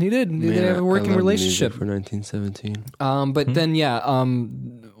did. They have a working relationship for 1917. But then,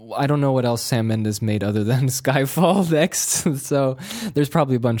 I don't know what else Sam Mendes made other than Skyfall next. So there's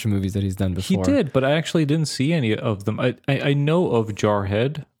probably a bunch of movies that he's done before. He did, but I actually didn't see any of them. I know of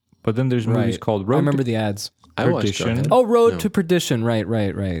Jarhead, but then there's movies called Road. I remember the ads. I watched Perdition. Jarhead. Oh, Road to Perdition. Right.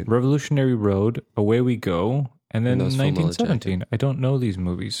 Revolutionary Road, Away We Go, and then And those Full Metal 1917. I don't know these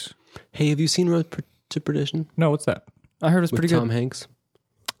movies. Hey, have you seen Road to Perdition? No, what's that? I heard it was With pretty Tom good. Hanks?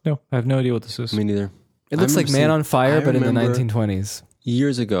 No, I have no idea what this is. Me neither. It looks I like remember Man on Fire, I but in the remember 1920s.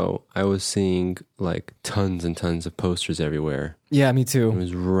 Years ago, I was seeing like tons and tons of posters everywhere. Yeah, me It too.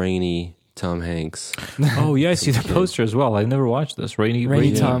 was rainy Tom Hanks. Oh yeah, I see the poster as well. I never watched this. Rainy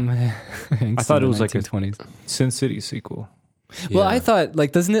Tom Hanks. I thought in it the was like a 1920s. Sin City sequel. Well, Yeah. I thought,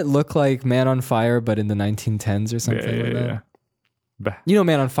 like, doesn't it look like Man on Fire, but in the 1910s or something like that? Yeah. Bah. You know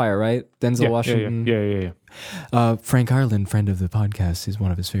Man on Fire, right? Denzel Washington. Yeah. Frank Ireland, friend of the podcast, is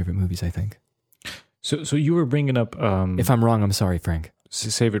one of his favorite movies, I think. So you were bringing up If I'm wrong, I'm sorry, Frank.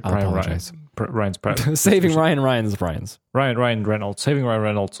 Save It I'll Ryan apologize. Ryan's Private. Saving Ryan's. Ryan Reynolds, Saving Ryan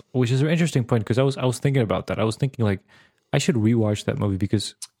Reynolds, which is an interesting point because I was thinking about that. I was thinking like I should rewatch that movie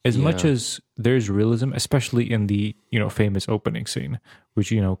because as much as there's realism, especially in the famous opening scene, which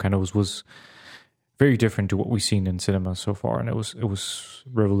kind of was very different to what we've seen in cinema so far, and it was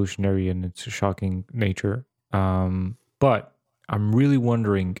revolutionary in its shocking nature. But I'm really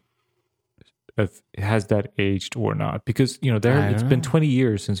wondering if has that aged or not, because it's been 20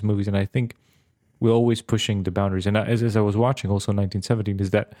 years since movies, and I think we're always pushing the boundaries. And as I was watching also 1917, is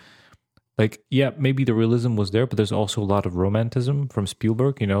that like maybe the realism was there, but there's also a lot of romanticism from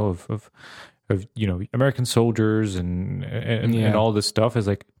Spielberg, of American soldiers and all this stuff. Is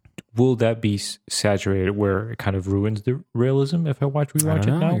like, will that be saturated where it kind of ruins the realism if I rewatch it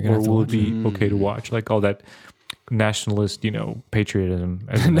now, or will it be okay to watch like all that nationalist, patriotism.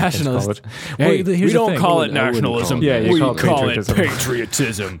 As Americans call Nationalist. it. Hey, Well, here's we the don't thing. call I it wouldn't call it nationalism. Yeah, you we call it call it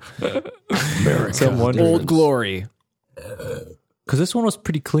patriotism. patriotism. Someone- Old glory. Because this one was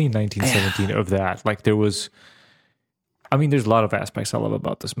pretty clean, 1917, of that. Like there was, there's a lot of aspects I love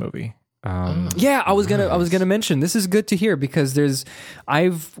about this movie. Yeah, I was gonna mention this is good to hear because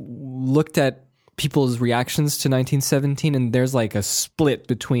I've looked at people's reactions to 1917 and there's like a split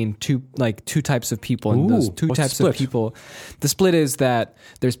between two types of people, and those two what's the types split? of people, the split is that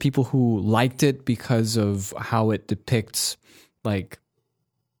there's people who liked it because of how it depicts like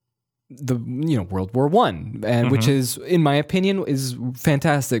the World War One, and which is, in my opinion, is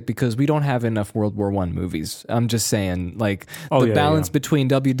fantastic because we don't have enough World War One movies. I'm just saying, like the balance between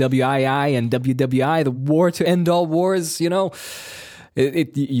WWII and WWI, the war to end all wars. You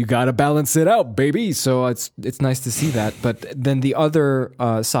got to balance it out, baby. So it's nice to see that. But then the other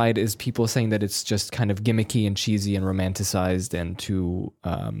side is people saying that it's just kind of gimmicky and cheesy and romanticized and too.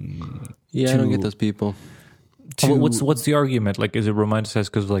 I don't get those people. What's the argument? Like, is it romanticized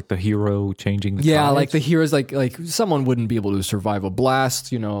because of like the hero changing? The Yeah, tides? like the heroes, like someone wouldn't be able to survive a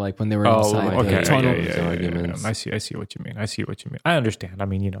blast, like when they were inside okay, the tunnel. Yeah. I see what you mean. I understand.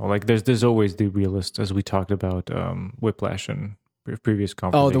 Like there's always the realist, as we talked about Whiplash and previous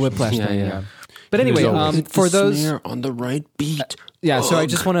conversations. Oh, the Whiplash thing. Yeah. Yeah. But anyway, always- for those, on the right beat. so I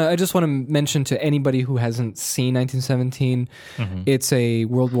just want to mention to anybody who hasn't seen 1917, it's a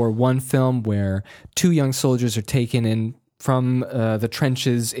World War I film where two young soldiers are taken in from the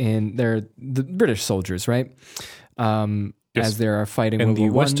trenches they're the British soldiers, right? As they are fighting in World the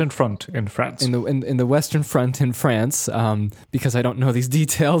War I. Western Front in France. In the Western Front in France, because I don't know these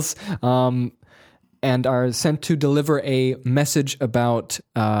details, and are sent to deliver a message about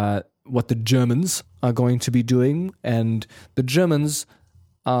what the Germans are going to be doing, and the Germans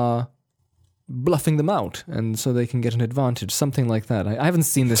are bluffing them out, and so they can get an advantage, something like that. I haven't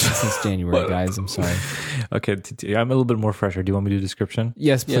seen this since January, guys. I'm sorry. Okay, I'm a little bit more fresher. Do you want me to do a description?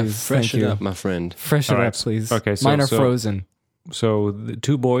 Yes, Yeah, please. fresh Thank it you. up, my friend. Fresh it All right. up, please. Okay, Mine are frozen. So the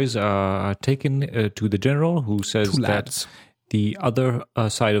two boys are taken to the general, who says Two that lads. the other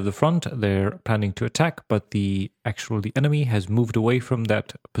side of the front, they're planning to attack, but the enemy has moved away from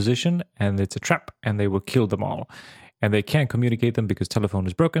that position, and it's a trap, and they will kill them all. And they can't communicate them because telephone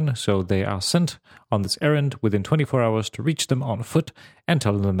is broken, so they are sent on this errand within 24 hours to reach them on foot and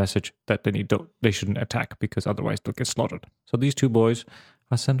tell them the message that they shouldn't attack because otherwise they'll get slaughtered. So these two boys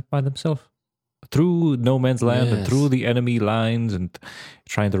are sent by themselves through no man's land and Yes. through the enemy lines and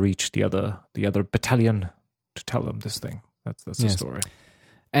trying to reach the other battalion to tell them this thing. That's the Yes. story.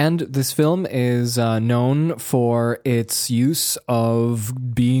 And this film is known for its use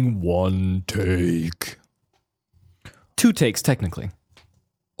of being one take. Two takes, technically.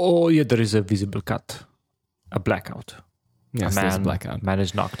 Oh yeah, there is a visible cut, a blackout. Yes, there's a blackout. Man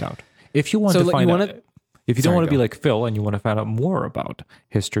is knocked out. If you want So, to like, find you out, wanna- if you Sorry, don't want to be go. like Phil and you want to find out more about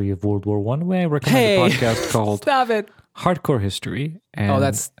history of World War One, I recommend Hey! a podcast called Stop it. Hardcore History. And,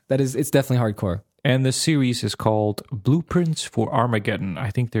 It's definitely hardcore. and the series is called Blueprints for Armageddon. I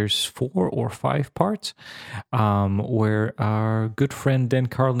think there's 4 or 5 parts, where our good friend Dan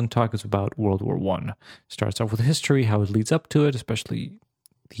Carlin talks about World War One. Starts off with history, how it leads up to it, especially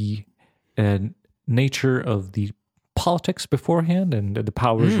the nature of the politics beforehand and the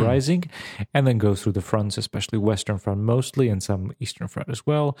powers rising, and then goes through the fronts, especially Western Front mostly, and some Eastern Front as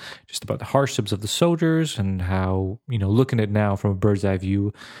well, just about the hardships of the soldiers and how, looking at it now from a bird's eye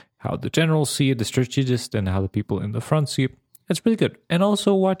view, how the generals see it, the strategists, and how the people in the front see it. It's really good. And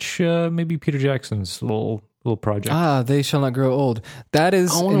also watch maybe Peter Jackson's little project. They Shall Not Grow Old. That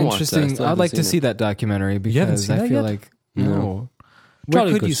is I wanna an watch that. I interesting. still I'd haven't like to seen see that documentary haven't because seen I that feel yet? like No. Where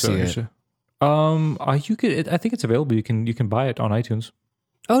Jolly could good you see story, it? actually. You could. I think it's available. You can buy it on iTunes.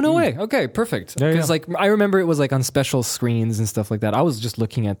 Oh no way! Okay, perfect. Yeah, Because yeah. I remember it was like on special screens and stuff like that. I was just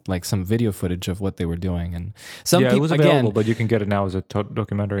looking at like some video footage of what they were doing, and some It people was available, again. but you can get it now as a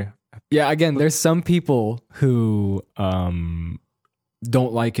documentary. Yeah, again, there's some people who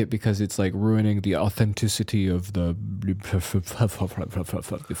don't like it because it's like ruining the authenticity of the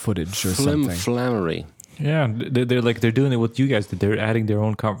footage or something. Flammery. Yeah, they're doing it with you guys. That they're adding their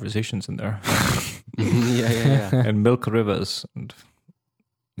own conversations in there yeah. and milk rivers. And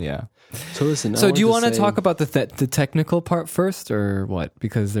Yeah. So listen. So do you want to say- talk about the technical part first, or what?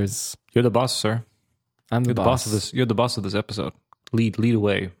 Because you're the boss, sir. I'm the You're the boss of this. You're the boss of this episode. Lead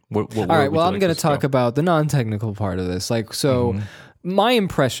away. All right. Well, I'm going to talk about the non-technical part of this. Like, so my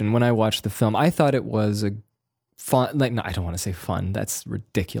impression when I watched the film, I thought it was a fun. Like, no, I don't want to say fun. That's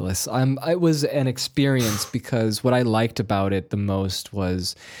ridiculous. It was an experience because what I liked about it the most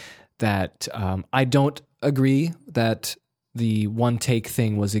was that I don't agree that the one take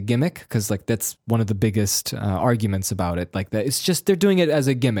thing was a gimmick, because like that's one of the biggest arguments about it. Like that, it's just they're doing it as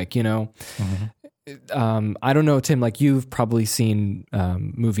a gimmick, you know. I don't know, Tim. Like you've probably seen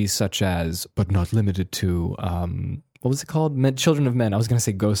movies such as, but not limited to, what was it called? Children of Men. I was going to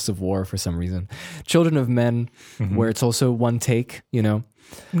say Ghosts of War for some reason. Children of Men, where it's also one take, you know.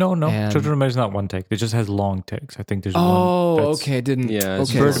 No. And- Children of Men is not one take. It just has long takes. I think there's one. Oh, that's- okay. Didn't. Yeah,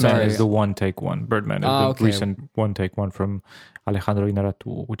 it's Okay. Birdman Sorry. is the one take one. Birdman is the okay. recent one take one from Alejandro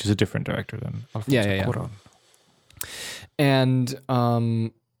Inarritu, which is a different director than Alfonso Yeah. Cuarón. And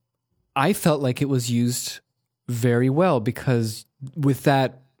I felt like it was used very well, because with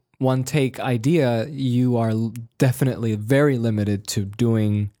that one take idea, you are definitely very limited to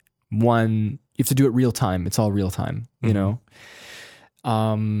doing one. You have to do it real time. It's all real time, you know.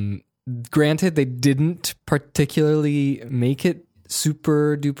 Granted, they didn't particularly make it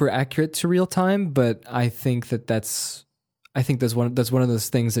super duper accurate to real time, but I think that's one of those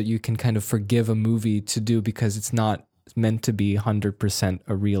things that you can kind of forgive a movie to do, because it's not meant to be 100%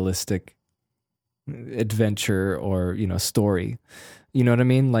 a realistic adventure or, you know, story. You know what I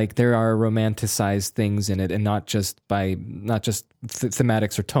mean? Like there are romanticized things in it, and not just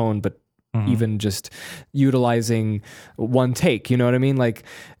thematics or tone, but even just utilizing one take. You know what I mean? Like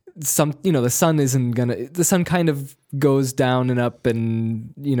the sun kind of goes down and up,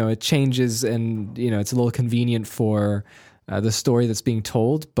 and, you know, it changes, and, you know, it's a little convenient for the story that's being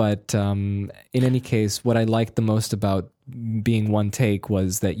told. But in any case, what I liked the most about being one take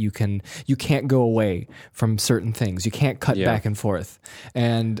was that you can't go away from certain things. You can't cut back and forth.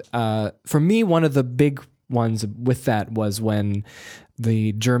 And for me, one of the big ones with that was when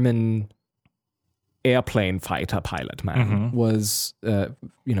the German airplane fighter pilot was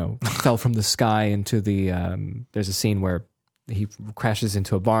fell from the sky into the there's a scene where he crashes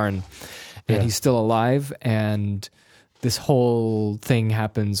into a barn, and he's still alive, and this whole thing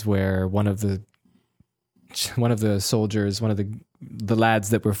happens where one of the soldiers, one of the lads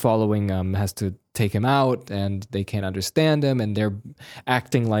that we're following, has to take him out, and they can't understand him, and they're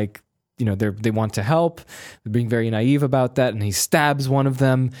acting like, you know, they want to help. They're being very naive about that, and he stabs one of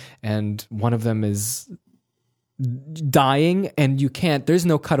them, and one of them is dying, and there's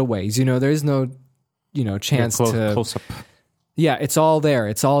no cutaways, you know, there's no, you know, chance to close up. Yeah, it's all there.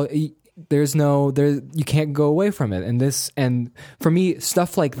 It's all you can't go away from it. And for me,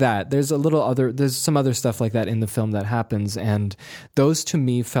 stuff like that, there's some other stuff like that in the film that happens, and those to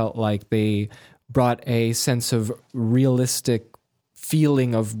me felt like they brought a sense of realistic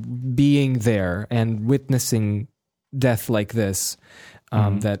feeling of being there and witnessing death like this,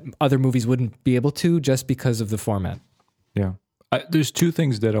 that other movies wouldn't be able to, just because of the format. Yeah. There's two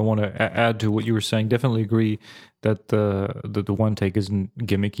things that I want to add to what you were saying. Definitely agree that the one take isn't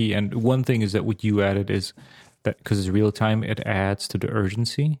gimmicky. And one thing is that what you added is that because it's real time, it adds to the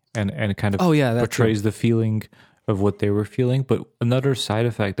urgency and kind of portrays the feeling of what they were feeling. But another side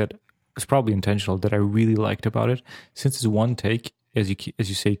effect that is probably intentional that I really liked about it, since it's one take, as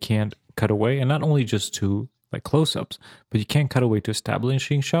you say, can't cut away, and not only just to like close-ups, but you can't cut away to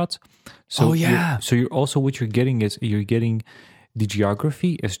establishing shots. So you're also, what you're getting is the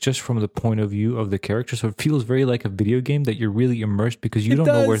geography is just from the point of view of the character. So it feels very like a video game, that you're really immersed, because you don't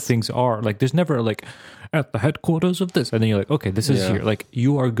know where things are. Like there's never like at the headquarters of this, and then you're like, okay, this is here. Like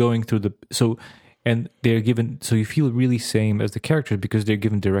you are going through and they're given, so you feel really same as the characters, because they're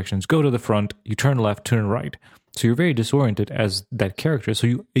given directions. Go to the front, you turn left, turn right. So you're very disoriented as that character. So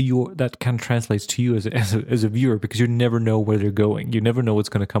you that kind of translates to you as a viewer, because you never know where they're going. You never know what's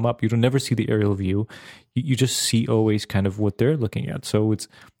going to come up. You don't never see the aerial view. You just see always kind of what they're looking at. So it's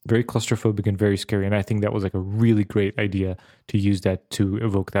very claustrophobic and very scary. And I think that was like a really great idea to use that to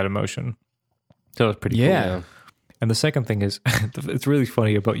evoke that emotion. So that was pretty cool. Yeah. And the second thing is, it's really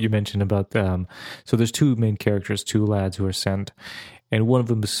funny about, you mentioned about, so there's two main characters, two lads who are sent. And one of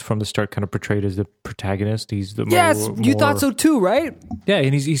them is from the start kind of portrayed as the protagonist. He's the you thought so too, right? Yeah,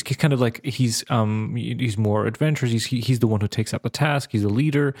 and he's kind of like he's more adventurous. He's the one who takes up the task. He's the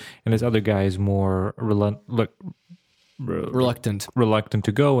leader, and this other guy is more reluctant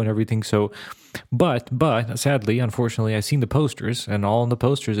to go and everything. So, but sadly, unfortunately, I've seen the posters, and all in the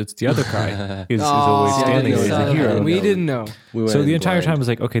posters, it's the other guy is always standing there as a hero. We didn't know. So the entire time was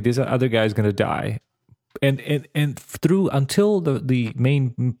like, okay, this other guy is going to die. And through until the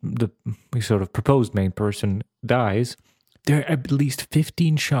sort of proposed main person dies, there are at least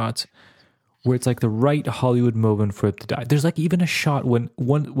 15 shots where it's like the right Hollywood moment for it to die. There's like even a shot when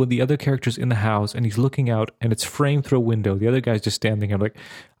the other character's in the house and he's looking out and it's framed through a window. The other guy's just standing there like,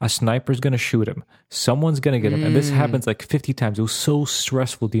 a sniper's going to shoot him. Someone's going to get him. And this happens like 50 times. It was so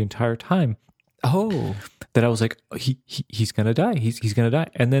stressful the entire time. Oh, that I was like, he's gonna die. He's gonna die,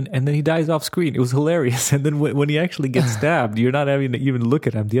 and then he dies off screen. It was hilarious. And then when he actually gets stabbed, you're not having to even look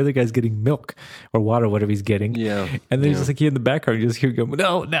at him. The other guy's getting milk or water, whatever he's getting. Yeah. And then he's just like, here in the background, you just hear him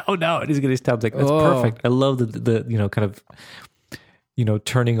go, no, and he's getting stabbed. Like, that's perfect. I love the kind of,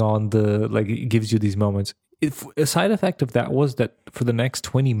 turning on it gives you these moments. If a side effect of that was that for the next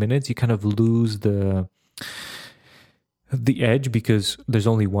 20 minutes, you kind of lose the edge because there's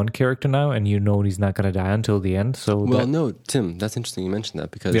only one character now and he's not going to die until the end. So no, Tim, that's interesting you mentioned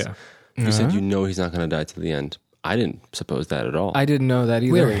that because you said he's not going to die till the end. I didn't suppose that at all. I didn't know that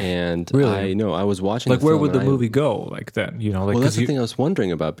either. Really? And really? I was watching where would the movie go like then? Well, that's the thing I was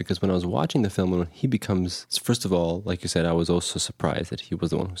wondering about because when I was watching the film, when he becomes, first of all, like you said, I was also surprised that he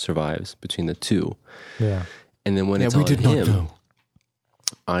was the one who survives between the two. Yeah. And then when it's on him,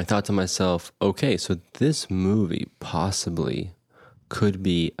 I thought to myself, okay, so this movie possibly could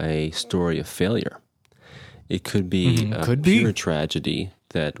be a story of failure. It could be a pure tragedy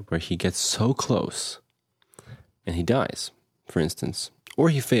where he gets so close and he dies, for instance. Or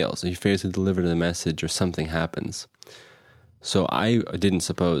he fails. He fails to deliver the message or something happens. So I didn't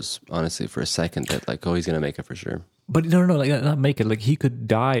suppose, honestly, for a second that he's going to make it for sure. But no, not make it. Like he could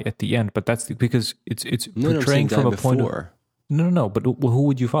die at the end, but that's because it's portraying from a point of... No. But who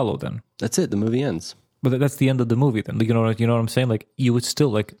would you follow then? That's it. The movie ends. But that's the end of the movie then. You know what I'm saying? Like you would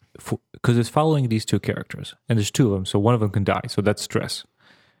still because it's following these two characters, and there's two of them, so one of them can die. So that's stress.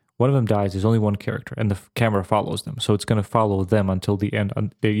 One of them dies. There's only one character, and the camera follows them. So it's going to follow them until the end.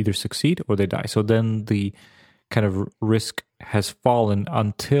 They either succeed or they die. So then the kind of risk has fallen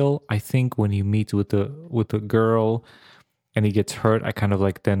until I think when he meets with the girl, and he gets hurt. I kind of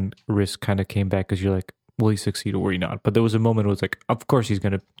then risk kind of came back because you're like, will he succeed or will he not? But there was a moment where it's like, of course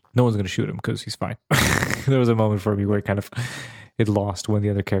no one's going to shoot him because he's fine. There was a moment for me where it lost when the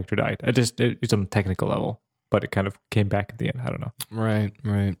other character died. It's on a technical level, but it kind of came back at the end. I don't know. Right.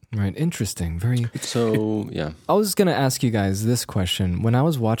 Interesting. Very. So, yeah. I was going to ask you guys this question. When I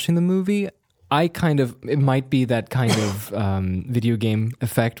was watching the movie, it might be that kind of video game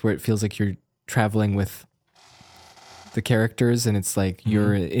effect where it feels like you're traveling with the characters and it's like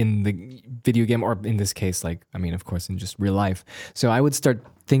you're in the video game, or in this case, of course, in just real life. So I would start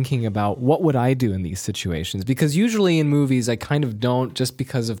thinking about what would I do in these situations? Because usually in movies, I kind of don't, just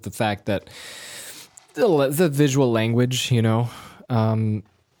because of the fact that the visual language,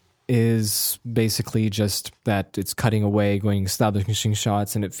 is basically just that it's cutting away, going establishing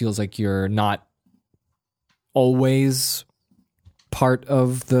shots, and it feels like you're not always part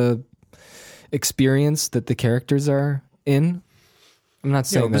of the experience that the characters are in. I'm not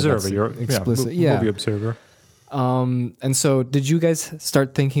saying that's explicit. Movie observer. And so did you guys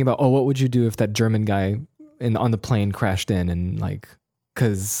start thinking about, what would you do if that German guy on the plane crashed in and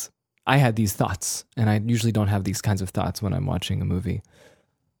because I had these thoughts and I usually don't have these kinds of thoughts when I'm watching a movie.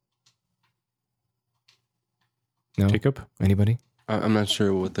 No? Jacob? Anybody? I'm not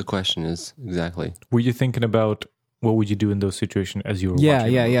sure what the question is exactly. Were you thinking about what would you do in those situations as you were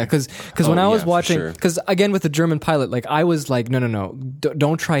watching? Yeah. Because when I was watching, because again with the German pilot, I was like, no,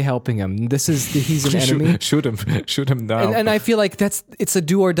 don't try helping him. He's an enemy. Shoot him now. And I feel like it's a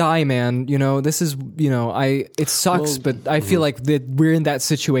do or die, man. This is, it sucks, but I feel like that we're in that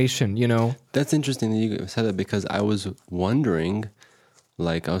situation. That's interesting that you said that because I was wondering.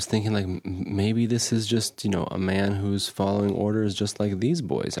 I was thinking maybe this is just, a man who's following orders just like these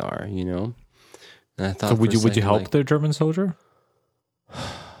boys are, And I thought, so would you help the German soldier?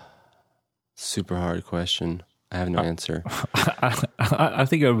 Super hard question. I have no answer. I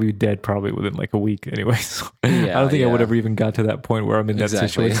think I would be dead probably within a week anyways. I don't think I would ever even got to that point where I'm in that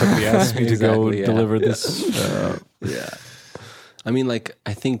situation. Somebody asked me to go deliver this. Yeah.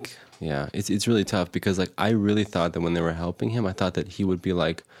 I think... Yeah, it's really tough because I really thought that when they were helping him, I thought that he would be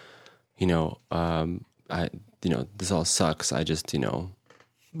like, this all sucks. I just, have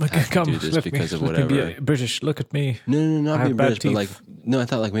to do this because of whatever. Be British, look at me. No, not be British, but I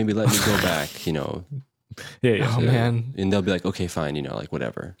thought maybe let me go back, Yeah. Oh man. And they'll be like, okay, fine,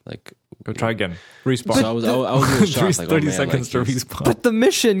 whatever. Go try again. Respawn. So I was really shocked. 30 seconds to respawn. But the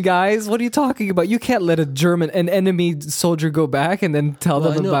mission, guys, what are you talking about? You can't let an enemy soldier go back and then tell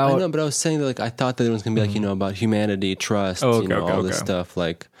them about... I know, but I was saying that I thought that it was going to be about humanity, trust, all this stuff.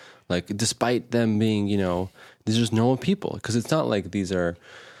 Despite them being, these are just normal people. Because it's not like these are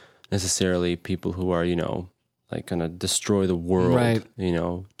necessarily people who are, going to destroy the world, right.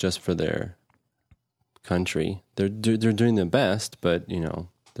 Just for their country. They're doing their best, but,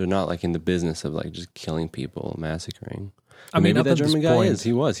 they're not in the business of just killing people, massacring. Maybe that German guy is.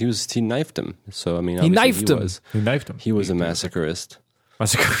 He knifed him. So he knifed him. He was a massacreist.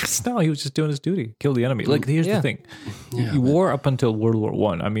 massacres. No, he was just doing his duty, kill the enemy. Like, here's the thing: war up until World War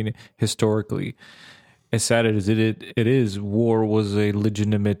One. I mean, historically, as sad as it is, war was a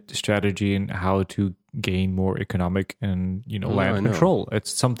legitimate strategy in how to gain more economic and land control.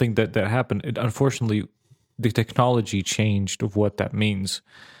 It's something that happened. Unfortunately, the technology changed of what that means.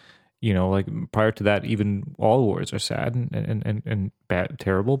 Like prior to that, even all wars are sad and bad,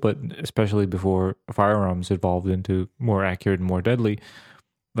 terrible, but especially before firearms evolved into more accurate and more deadly.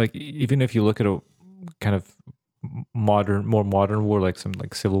 Like, even if you look at a kind of more modern war, like some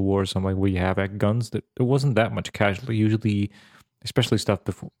like Civil War or something, like where you have guns, that there wasn't that much casualty. Usually, especially stuff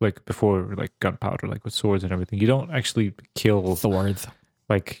before gunpowder, like with swords and everything, you don't actually kill swords.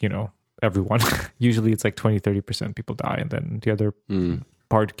 Like, everyone. Usually it's like 20-30% people die, and then the other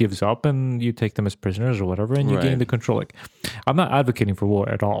part gives up, and you take them as prisoners or whatever, and you gain the control. Like, I'm not advocating for war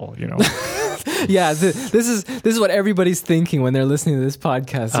at all, Yeah, this is what everybody's thinking when they're listening to this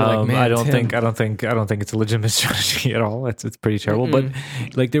podcast. They're like, man, I don't think it's a legitimate strategy at all. It's pretty terrible. But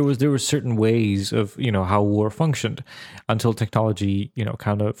like there were certain ways of how war functioned until technology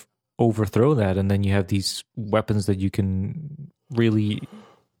kind of overthrow that, and then you have these weapons that you can really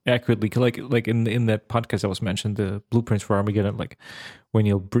accurately, like in that podcast that was mentioned, the blueprints for Armageddon, like when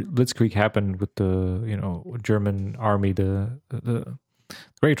Blitzkrieg happened with the German army, the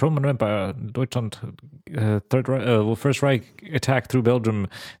Great Roman Empire, Deutschland, First Reich attacked through Belgium.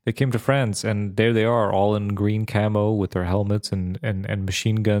 They came to France, and there they are, all in green camo with their helmets and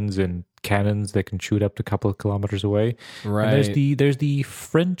machine guns and cannons that can shoot up to a couple of kilometers away. Right. And there's the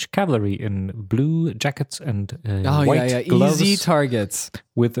French cavalry in blue jackets and white gloves, easy targets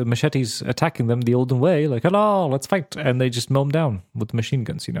with machetes attacking them the olden way. Like, hello, let's fight, and they just mow them down with machine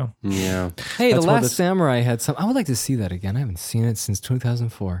guns. Yeah. Hey, The Last Samurai had some. I would like to see that again. I haven't seen it since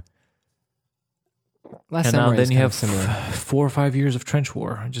 2004. And now then you have 4 or 5 years of trench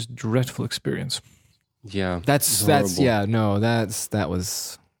war, just dreadful experience. Yeah, that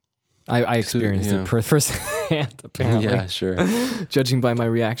was. I experienced it firsthand, apparently. Yeah, sure. Judging by my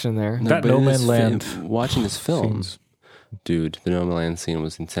reaction there. That No Man's Land. Watching this film, dude, the No Man's Land scene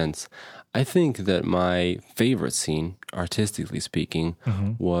was intense. I think that my favorite scene, artistically speaking,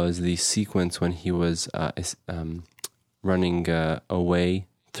 was the sequence when he was running away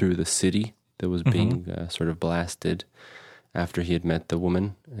through the city that was being sort of blasted after he had met the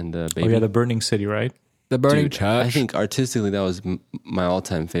woman and the baby. Oh yeah, the burning city, right? The burning church. I think artistically that was my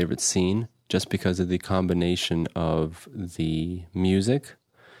all-time favorite scene, just because of the combination of the music,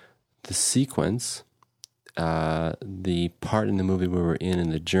 the sequence, the part in the movie we were in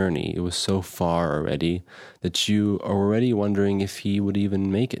the journey. It was so far already that you are already wondering if he would even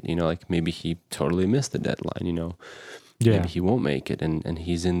make it. Like maybe he totally missed the deadline. Maybe he won't make it, and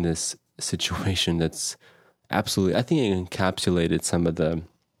he's in this situation that's absolutely. I think it encapsulated some of the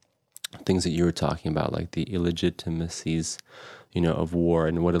things that you were talking about, like the illegitimacies, of war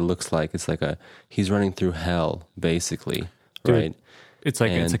and what it looks like. It's like he's running through hell, basically, right? It's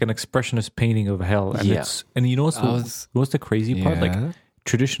like an expressionist painting of hell, and what's the crazy part? Like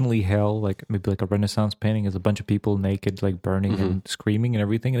traditionally, hell, like maybe like a Renaissance painting, is a bunch of people naked, like burning and screaming and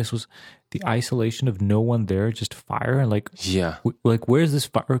everything. And this was the isolation of no one there, just fire, and like where's this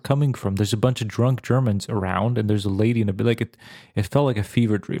fire coming from? There's a bunch of drunk Germans around, and there's a lady in a bit. Like it felt like a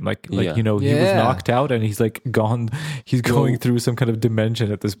fever dream. He was knocked out, and he's like gone. He's going through some kind of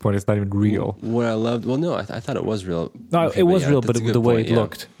dimension at this point. It's not even real. What I loved, I thought it was real. No, it was real, but the way it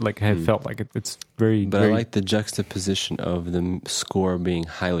looked, like it felt like it's very. But I like the juxtaposition of the score being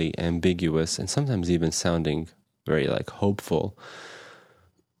highly ambiguous and sometimes even sounding very like hopeful.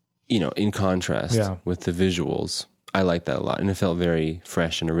 In contrast with the visuals. I like that a lot, and it felt very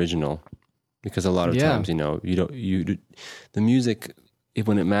fresh and original, because a lot of times, the music,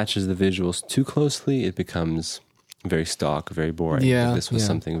 when it matches the visuals too closely, it becomes very stock, very boring. Yeah, this was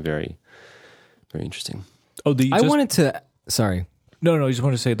something very, very interesting. Sorry. No, I just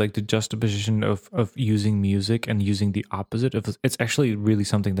want to say, like, the juxtaposition of using music and using the opposite of it's actually really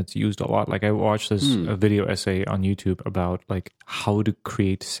something that's used a lot. Like, I watched this a video essay on YouTube about like how to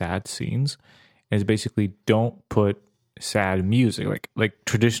create sad scenes, and it's basically don't put sad music, like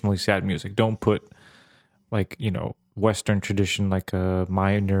traditionally sad music. Don't put like Western tradition, like a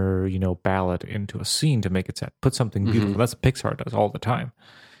minor ballad into a scene to make it sad. Put something beautiful. That's what Pixar does all the time.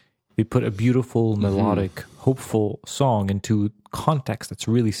 They put a beautiful, melodic, hopeful song into context that's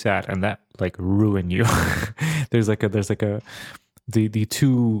really sad, and that like ruin you. there's the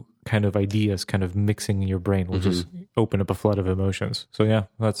two kind of ideas kind of mixing in your brain will just open up a flood of emotions. So yeah,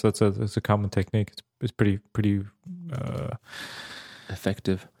 that's a common technique. It's pretty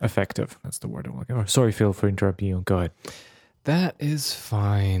effective. Effective. That's the word I'm looking for. Sorry, Phil, for interrupting you. Go ahead. That is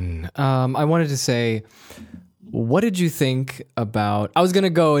fine. I wanted to say, what did you think about? I was gonna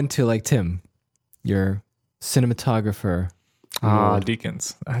go into like Tim, your cinematographer,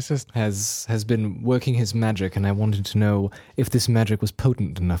 Deacons. That's just has been working his magic, and I wanted to know if this magic was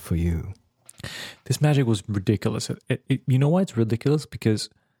potent enough for you. this magic was ridiculous. You know why it's ridiculous? Because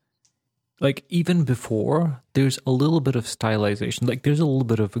like even before, there's a little bit of stylization. Like there's a little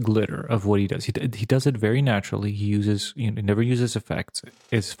bit of glitter of what he does. He does it very naturally. He uses never uses effects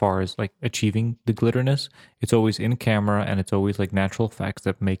as far as like achieving the glitterness. It's always in camera and it's always like natural effects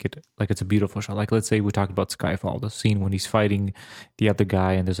that make it like it's a beautiful shot. Like let's say we talked about Skyfall, the scene when he's fighting the other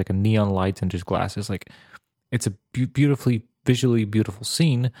guy and there's like a neon light and there's glasses. Like it's a beautifully visually beautiful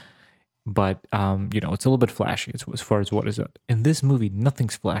scene. But it's a little bit flashy as far as what is it. In this movie,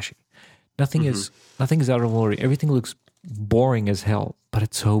 nothing's flashy. Nothing is out of order. Everything looks boring as hell, but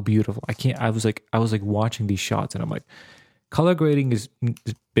it's so beautiful. I was like watching these shots and I'm like, color grading is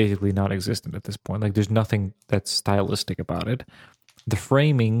basically non-existent at this point. Like there's nothing that's stylistic about it. The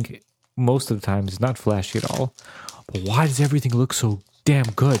framing most of the time is not flashy at all. But why does everything look so damn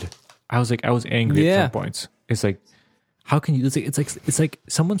good? I was angry at some points. It's like, how can you? It's like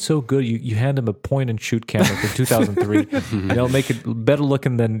someone's so good. You hand them a point and shoot camera from 2003, and they'll make it better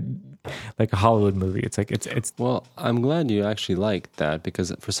looking than like a Hollywood movie. It's like it's. Well, I'm glad you actually liked that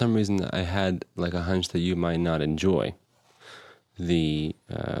because for some reason I had like a hunch that you might not enjoy the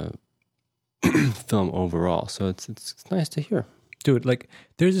film overall. So it's nice to hear. Dude, like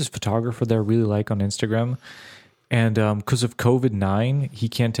there's this photographer that I really like on Instagram, and because of COVID-19, he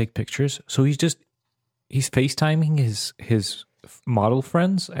can't take pictures, so he's FaceTiming his model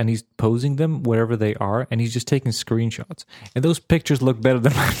friends and he's posing them wherever they are and he's just taking screenshots. And those pictures look better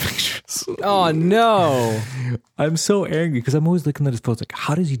than my pictures. Oh no! I'm so angry because I'm always looking at his photos. Like,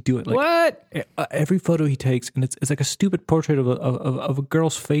 how does he do it? Like, What? Every photo he takes, and it's like a stupid portrait of a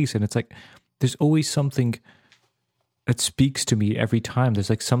girl's face, and it's like there's always something that speaks to me every time. There's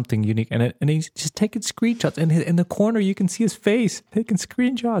like something unique, and he's just taking screenshots. And in the corner, you can see his face taking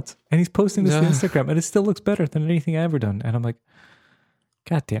screenshots, and he's posting this to Instagram, and it still looks better than anything I've ever done. And I'm like,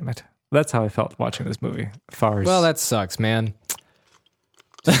 God damn it! That's how I felt watching this movie. As far as Well, that sucks, man.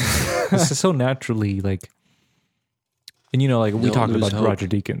 this is so naturally like, and like we talked about hope. Roger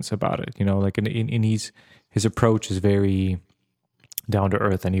Deakins about it. Like in his approach is very down to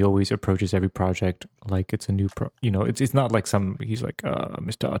earth, and he always approaches every project like it's a new it's not like he's like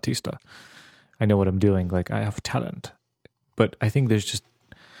Mr. Artista, I know what I'm doing, like I have talent. But I think there's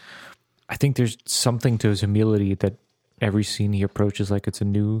something to his humility that every scene he approaches like it's a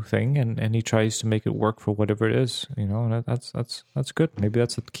new thing, and he tries to make it work for whatever it is, and that's good. Maybe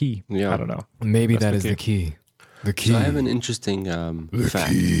that's the key. Yeah. I don't know. Maybe That's that the is key. the key. The key. So I have an interesting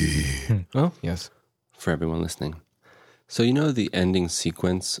fact Oh yes. for everyone listening. So the ending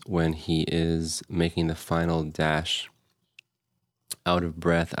sequence when he is making the final dash out of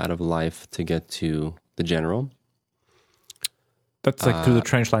breath, out of life to get to the general? That's like through the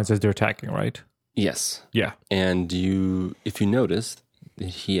trench lines as they're attacking, right? Yes. Yeah. And if you notice,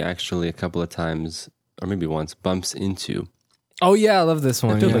 he actually a couple of times, or maybe once, bumps into. Oh yeah, I love this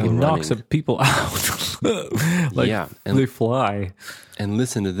one. Dude, yeah. like it knocks running. people out. Like Yeah, they fly. And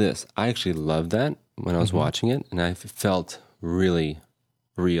listen to this. I actually loved that when I was watching it, and I felt really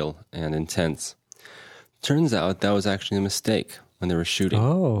real and intense. Turns out that was actually a mistake when they were shooting.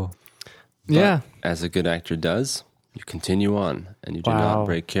 Oh. But Yeah. as a good actor does, you continue on and you do Wow. not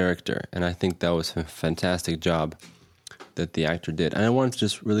break character. And I think that was a fantastic job that the actor did. And I wanted to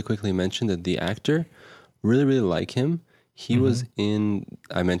just really quickly mention that the actor, really, really like him. He was in,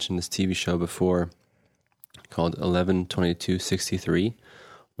 I mentioned this TV show before called 11/22/63,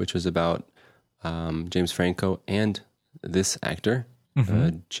 which was about James Franco and this actor,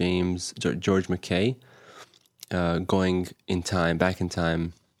 George McKay, going in time, back in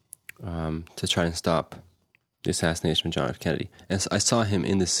time, to try and stop the assassination of John F. Kennedy. And so I saw him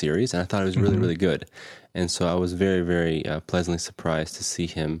in this series, and I thought it was really, really good. And so I was very, very pleasantly surprised to see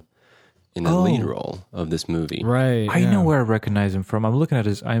him in the lead role of this movie. Right. I know where I recognize him from. I'm looking at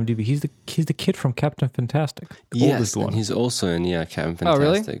his IMDb. He's the kid from Captain Fantastic. The Yes, oldest one. and he's also in Captain Oh,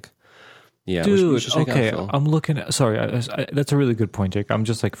 really? Fantastic. Yeah, we Dude, should check okay. out Phil. I'm looking at. Sorry, that's a really good point, Jake. I'm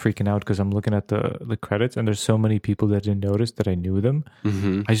just like freaking out because I'm looking at the credits, and there's so many people that didn't notice that I knew them.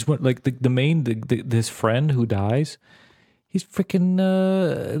 Mm-hmm. I just want like this friend who dies. He's freaking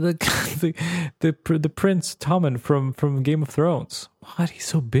the Prince Tommen from Game of Thrones. What? He's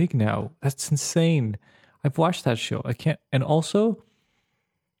so big now. That's insane. I've watched that show. I can't. And also,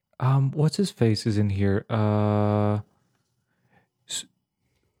 what's his face is in here.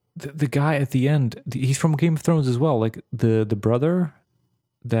 the guy at the end, he's from Game of Thrones as well. Like the brother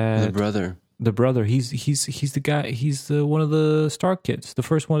that The brother. He's the guy. He's one of the Stark kids, the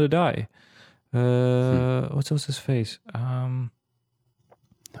first one to die. What's his face? No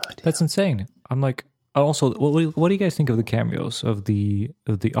idea. That's insane. I'm like. Also, what do you guys think of the cameos of the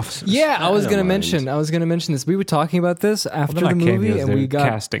officers? Yeah, I was don't gonna mind. mention this. We were talking about this after Well, they're the not movie, cameos, and we they're got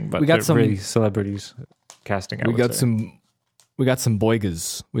casting, but we got they're some really celebrities casting. we got some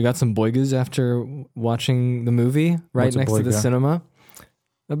boigas. We got some boigas after watching the movie right What's a next to the boiga? cinema.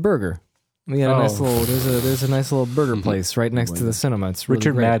 A burger. We had a nice Oh. little. There's a nice little burger place right next to the cinema. It's really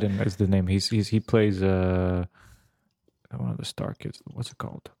Richard great. Madden is the name. He plays one of the Stark kids. What's it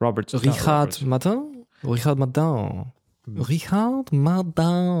called? Robert. it's not Richard Roberts. Madden. Richard Madden. Richard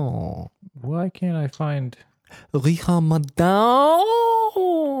Madden. Why can't I find? Richard Madden.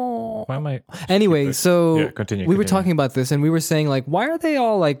 Why am I? Anyway, so Yeah, continue, we were continue. talking about this, and we were saying like, why are they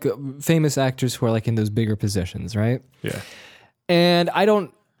all like famous actors who are like in those bigger positions, right? Yeah. And I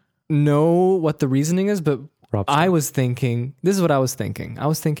don't know what the reasoning is, but Rob I was thinking, this is what I was thinking. I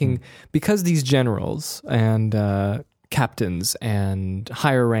was thinking because these generals and captains and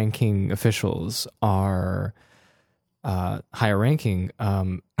higher ranking officials are higher ranking,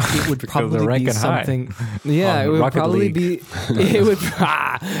 it would they're probably be ranking high something. Yeah, on it would Rocket probably League. be.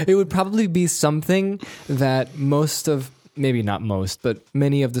 It would probably be something that most of, maybe not most, but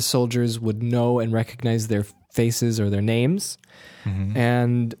many of the soldiers would know and recognize their faces or their names.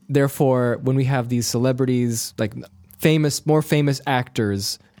 And therefore, when we have these celebrities, like more famous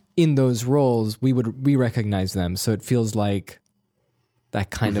actors in those roles, we recognize them. So it feels like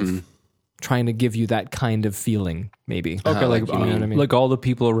that kind of trying to give you that kind of feeling, maybe. Okay, like like you mean. what I mean? like all the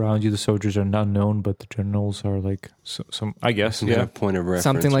people around you, the soldiers are not known, but the generals are like some. I guess, Some kind yeah. of point of reference.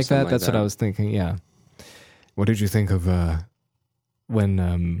 Something or like that. That's like what I was thinking. Yeah. What did you think of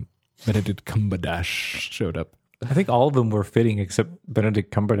when Benedict Cumberbatch showed up? I think all of them were fitting except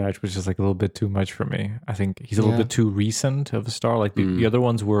Benedict Cumberbatch was just like a little bit too much for me. I think he's a little Yeah. bit too recent of a star. Like the other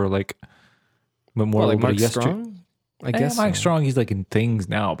ones were like more Well, like a little Mark bit of yesterday. Strong? I guess Mike so. Strong, he's like in things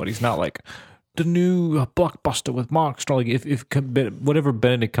now, but he's not like the new blockbuster with Mark Strong. Like if whatever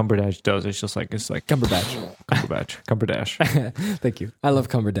Benedict Cumberbatch does, it's like Cumberbatch. Thank you. I love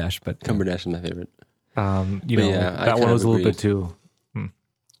Cumberbatch, but Cumberbatch is my favorite. You But know, yeah, I that kind one of was a little agree. bit too.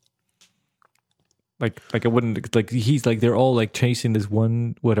 Like I wouldn't like he's like they're all like chasing this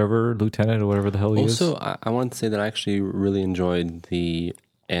one whatever lieutenant or whatever the hell he is. Also, I want to say that I actually really enjoyed the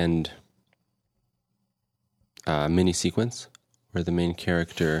end mini sequence where the main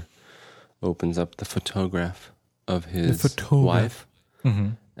character opens up the photograph of his wife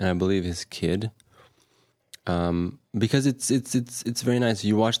and I believe his kid. Because it's very nice.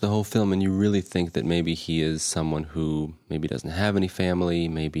 You watch the whole film and you really think that maybe he is someone who maybe doesn't have any family.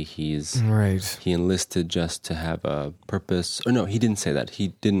 Maybe he enlisted just to have a purpose. Or no, he didn't say that. He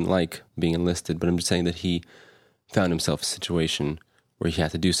didn't like being enlisted. But I'm just saying that he found himself in a situation where he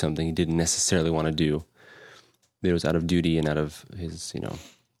had to do something he didn't necessarily want to do. It was out of duty and out of his,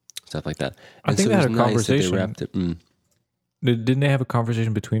 stuff like that. I And think so they it had was a nice that they conversation. wrapped it. Didn't they have a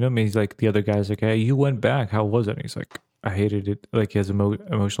conversation between them? And he's like, the other guy's like, hey, you went back. How was it? And he's like, I hated it. Like he has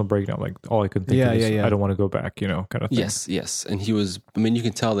emotional breakdown. Like all I could think of is, yeah. I don't want to go back, kind of thing. Yes. And he was, you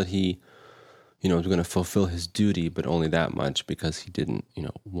can tell that he, was going to fulfill his duty, but only that much because he didn't,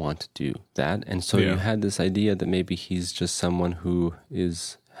 want to do that. And so you had this idea that maybe he's just someone who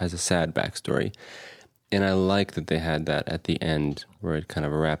has a sad backstory. And I like that they had that at the end where it kind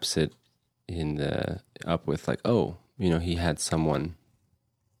of wraps it up with like, oh, he had someone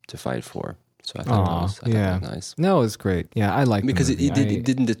to fight for. So I thought that was nice. No, it was great. Yeah, I like Because the movie. it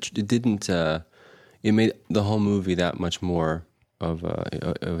didn't it made the whole movie that much more of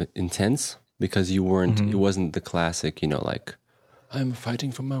intense because you weren't it wasn't the classic like I'm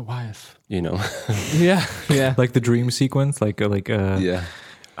fighting for my wife yeah. Like the dream sequence, yeah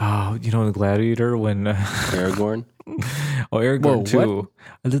oh, the Gladiator when Aragorn Aragorn Whoa, too.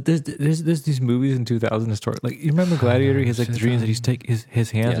 There's these movies in 2000 historic. Like you remember Gladiator? He has like the dreams that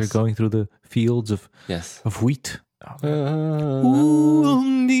his hands Yes. are going through the fields of wheat. Ooh,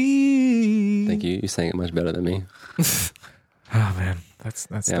 me. Thank you. You sang it much better than me. Oh man, that's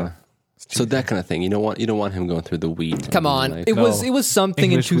Yeah. tough. So that kind of thing. You don't want him going through the wheat. Come on, Like, it was something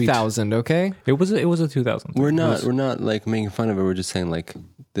English in wheat. 2000. Okay, It was a 2000. we're not like making fun of it. We're just saying like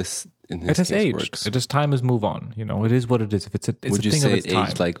this in It this has case aged. works. It has time has moved on. It is what it is. If it's Would a you thing say of its it time.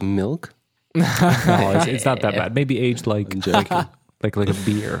 aged like milk? No, it's not that bad. Maybe aged like I'm joking. like a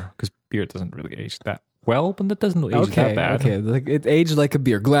beer, because beer doesn't really age that well, but that doesn't age okay, that bad. okay. Like it aged like a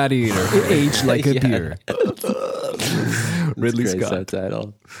beer. Gladiator. It aged like a Yeah. beer. Ridley Great Scott.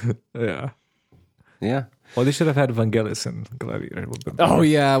 subtitle. Yeah. Yeah. Well, they should have had Vangelis and Gladiator. Oh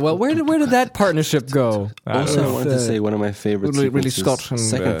yeah. Well, where did that partnership go? Also, I wanted to say one of my favorite Ridley sequences, Scott and,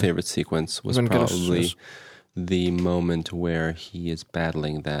 second favorite sequence was Vangelis, probably yes. the moment where he is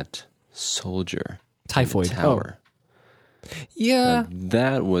battling that soldier Typhoid. in the tower. Yeah.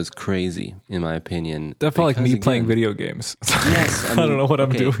 That was crazy, in my opinion. That felt like because, me playing again, video games. Yes, I don't know what I'm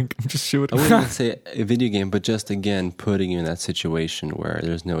okay. doing. I'm just shooting. I wouldn't even say a video game, but just again putting you in that situation where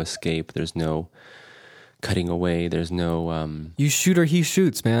there's no escape, there's no cutting away, there's no You shoot or he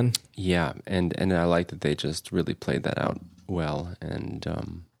shoots, man. yeah, and I like that they just really played that out well, and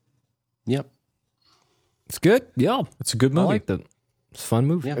yep. It's good. Yeah. It's a good I movie. liked it. It's a fun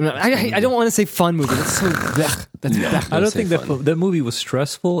movie. Yeah, I don't want to say fun movie. That's so. That's I don't say think fun. that movie was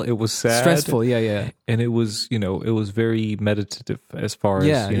stressful. It was sad, stressful. Yeah. and it was it was very meditative as far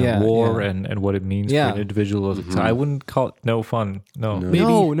Yeah, as yeah, war yeah. and what it means Yeah. for an individual. So I wouldn't call it no fun. No, No.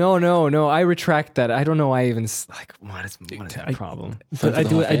 maybe. No. I retract that. I don't know. I even like what is that problem? But I for the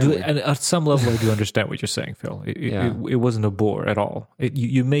do, whole I do, family. and at some level, I do understand what you're saying, Phil. It wasn't a bore at all.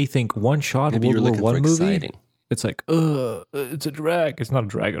 You may think one shot Maybe World you're War looking One for movie. exciting. It's like, it's a drag. It's not a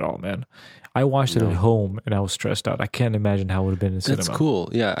drag at all, man. I watched it at home and I was stressed out. I can't imagine how it would have been in cinema. That's cool.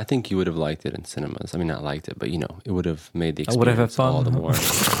 Yeah, I think you would have liked it in cinemas. I mean, not liked it, but it would have made the I would have had experience all the fun.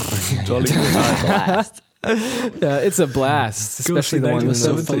 more. Jolly good. Yeah, it's a blast, especially the one It in was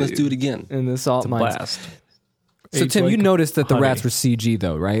so the, fun. Let's do it again. in the salt It's a mines. blast. So It's Tim, you like noticed that the honey. rats were CG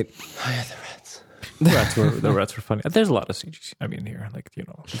though, right? Oh yeah, the rats. The rats were funny. There's a lot of CG. I mean, here, you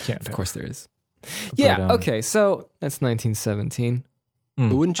can't. Of course there is. Yeah. um, Okay. So that's 1917.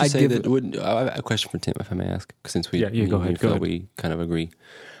 But wouldn't you I'd say give that? it- I have a question for Tim, if I may ask, since we Yeah, go ahead, go feel ahead. we kind of agree.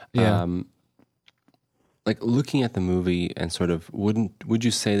 Yeah. Like looking at the movie and sort of would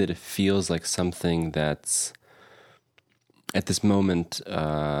you say that it feels like something that's at this moment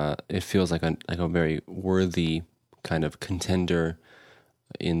it feels like a very worthy kind of contender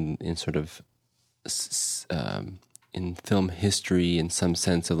in sort of in film history in some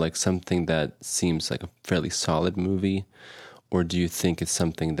sense of like something that seems like a fairly solid movie, or do you think it's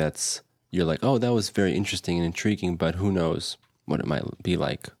something that's you're like, oh, that was very interesting and intriguing, but who knows what it might be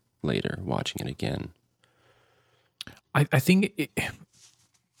like later watching it again? I think I mean,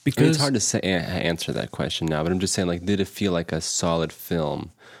 because it's hard to say answer that question now, but I'm just saying, like, did it feel like a solid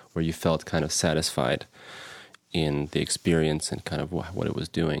film where you felt kind of satisfied in the experience and kind of what it was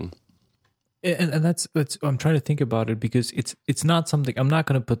doing? and that's I'm trying to think about it because it's not something I'm not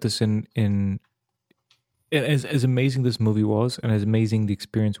going to put this in as amazing this movie was and as amazing the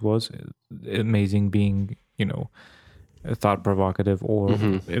experience was, amazing being a thought provocative or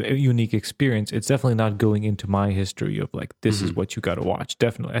a unique experience. It's definitely not going into my history of like this is what you got to watch.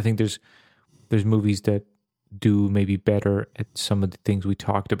 Definitely, I think there's movies that do maybe better at some of the things we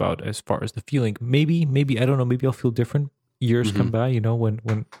talked about as far as the feeling. Maybe I don't know. Maybe I'll feel different. Years come by,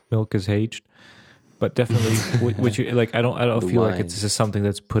 when milk is aged. But definitely, which like I don't The feel like wine. this is something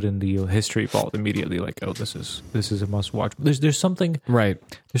that's put in the history vault immediately. Like, oh, this is a must watch. There's something Right.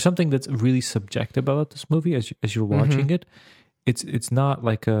 there's something that's really subjective about this movie as you're watching it. It's not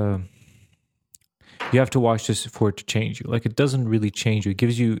like you have to watch this for it to change you. Like it doesn't really change you. It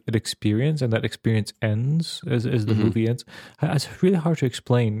gives you an experience, and that experience ends as the movie ends. It's really hard to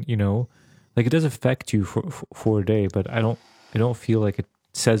explain. Like it does affect you for a day, but I don't feel like it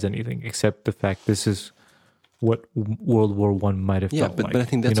says anything except the fact this is what World War I might have Yeah, felt like. but I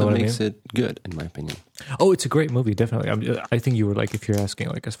think that's You know what I makes mean? it good, in my opinion. Oh, it's a great movie, definitely. I think you were like, if you're asking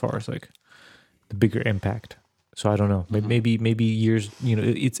like as far as like the bigger impact. So I don't know. Maybe years.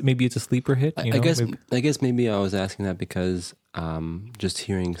 It's a sleeper hit. I guess maybe I was asking that because just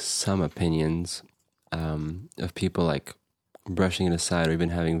hearing some opinions of people like brushing it aside or even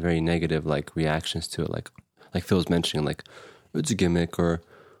having very negative like reactions to it, like Phil was mentioning, like it's a gimmick or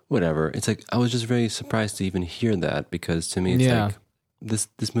whatever. It's like I was just very surprised to even hear that because to me it's like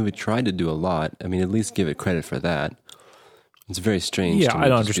this movie tried to do a lot. I mean, at least give it credit for that. It's very strange. Yeah, to me I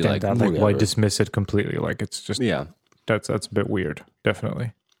don't to just be understand that. Like, why whatever. dismiss it completely? Like, it's just that's a bit weird.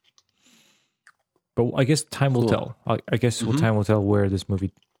 Definitely. But I guess time will tell. I guess time will tell where this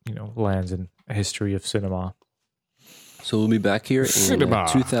movie, lands in a history of cinema. So we'll be back here in Cinema.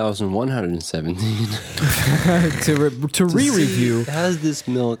 2117 to re-review. Has this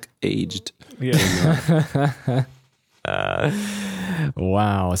milk aged? Yeah.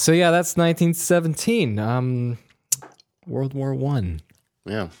 Wow. So yeah, that's 1917. World War I.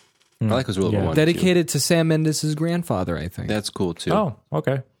 Yeah. I like his World War One. Dedicated to Sam Mendes' grandfather, I think. That's cool too. Oh,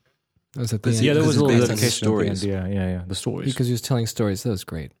 okay. That was at the This- end. Yeah, there was This a is little based on dedication at the end. stories. Yeah. The stories. Because he was telling stories. That was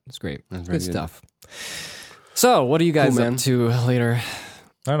great. It's great. That's very Good good. stuff. So, what are you guys Cool, man. up to later?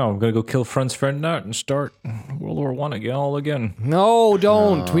 I don't know. I'm gonna go kill Franz Ferdinand and start World War One again, all again. No,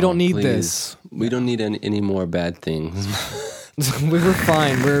 don't. We don't need Please. this. We don't need any more bad things. We're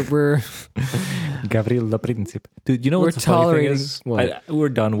fine. We're Gabriel La Principe. Dude, you know We're what's the funny thing tolerating- is? what? We're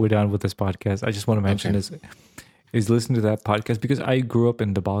done with this podcast. I just want to mention is listen to that podcast because I grew up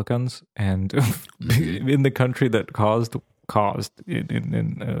in the Balkans and in the country that caused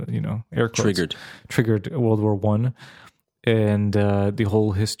in you know, air quotes, triggered World War One. And the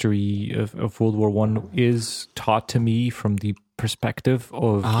whole history of World War One is taught to me from the perspective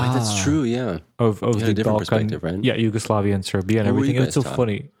of That's true, yeah. of You had the a different Balkan, perspective, right? yeah, Yugoslavia and Serbia and What were everything. you It's so guys taught?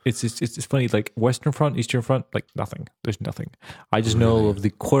 funny. It's funny. Like Western Front, Eastern Front, like nothing. There's nothing. I just know of the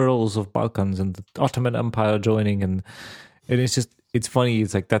quarrels of Balkans and the Ottoman Empire joining, and it's funny.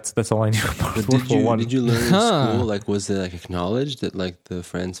 It's like that's all I knew about But World War One. did you learn in school? Like, was it like acknowledged that like the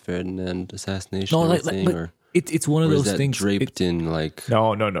Franz Ferdinand assassination No, or like, thing, or it's one of is those that things. draped in like?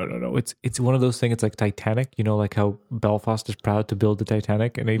 No. It's one of those things. It's like Titanic. You know, like how Belfast is proud to build the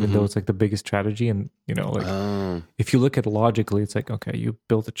Titanic, and even though it's like the biggest tragedy, and you know, like if you look at it logically, it's like okay, you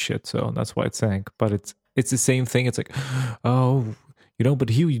built it shit, so that's why it sank. But it's the same thing. It's like, oh, you know, but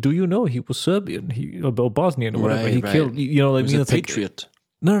he was Serbian, or Bosnian or whatever. Right, He right. killed. You know what I He mean? was It's a like, patriot.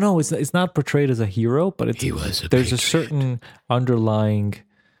 no. It's not portrayed as a hero, but there's a certain underlying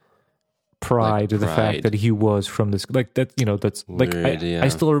pride to the fact pride. that he was from this, like that. You know, that's like Weird, yeah. I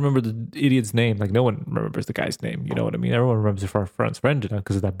still remember the idiot's name. Like no one remembers the guy's name. You know what I mean? Everyone remembers it for Franz Ferdinand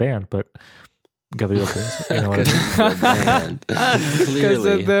because of that band, but Gabriel, you know what I mean? because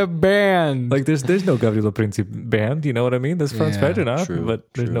Clearly. of the band. Like there's no Gabriel Principe band. You know what I mean? There's Franz Yeah, Ferdinand, true,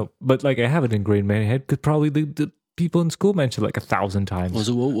 but there's true. no. But like I have it ingrained in my head because probably the people in school mentioned like 1,000 times.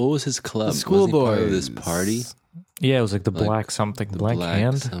 What was his club? School was he part of boys. this party? Yeah, it was like the Like, black something, The black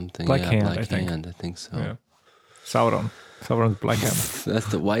hand, something. Black yeah, Hand, Black I think. Hand, I think so. Yeah. Sauron's black hand. That's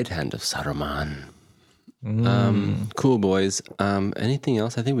the white hand of Saruman. Mm. Cool boys. Anything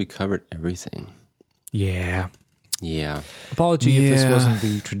else? I think we covered everything. Yeah. Yeah. Apology if this Yeah. wasn't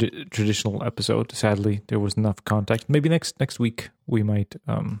the traditional episode. Sadly, there was enough contact. Maybe next week we might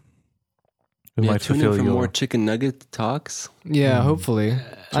Tune in fulfill for your. more chicken nugget talks. Yeah, hopefully.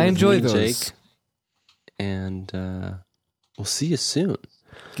 I with enjoy me and those. Jake. And we'll see you soon.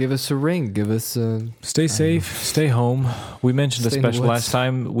 Give us a ring. Give us a. Stay safe. Stay home. We mentioned Stay in the especially woods. last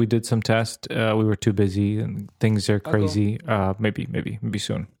time we did some tests. We were too busy and things are go. crazy. Maybe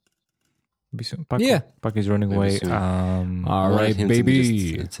soon. Maybe soon. Paco, Yeah. Paco's running Maybe away. soon. All Wanted right, him to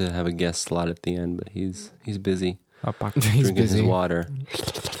baby. just- to have a guest slot at the end, but he's busy Paco. He's drinking busy. his water.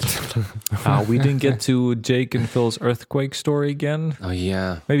 We didn't get to Jake and Phil's earthquake story again. Oh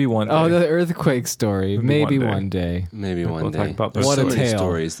yeah, Maybe one day. Oh, the earthquake story. Maybe Maybe one one day. maybe We'll one talk day. about There's What so a many tale.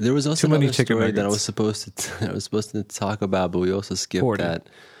 stories. There was also Too many another chicken story that I nuggets. was supposed to talk about, but we also skipped 40. that.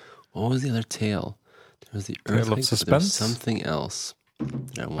 What was the other tale? There was the Tale of earthquake. But there was suspense? something else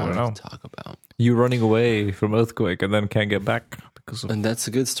that I wanted know. to talk about, You running away from earthquake and then can't get back because of and that's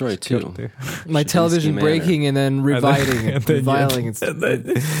a good story too. My television Manor. breaking and then reviving and it. then, Reviling yeah. it. And then-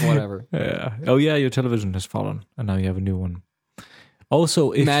 Whatever. Yeah. Oh yeah, your television has fallen, and now you have a new one.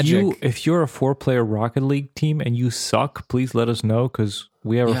 Also, Magic. if you're a 4-player Rocket League team and you suck, please let us know because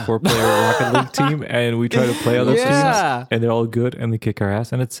we have Yeah. a 4-player Rocket League team and we try to play other Yeah. teams and they're all good and they kick our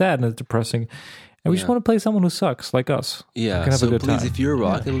ass and it's sad and it's depressing. And we just Yeah. want to play someone who sucks like us. Yeah, can have a so good please, time. if you're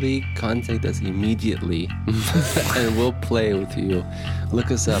Rocket League, contact us immediately, and we'll play with you.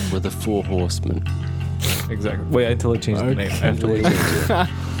 Look us up with the 4 Horsemen. Exactly. Wait until I change the name. I have to wait.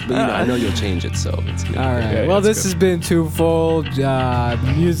 But I know you'll change it, so it's good. All right. Yeah, well, it's this has been Twofold.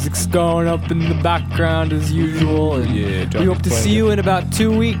 Music's going up in the background as usual. And Yeah, we hope to playing see it. you in about 2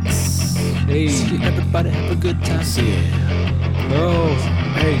 weeks. Hey. See you, everybody. Have a good time. See you. Oh,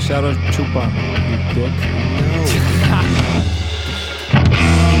 hey, shout out Chupa, you dick.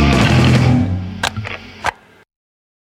 No.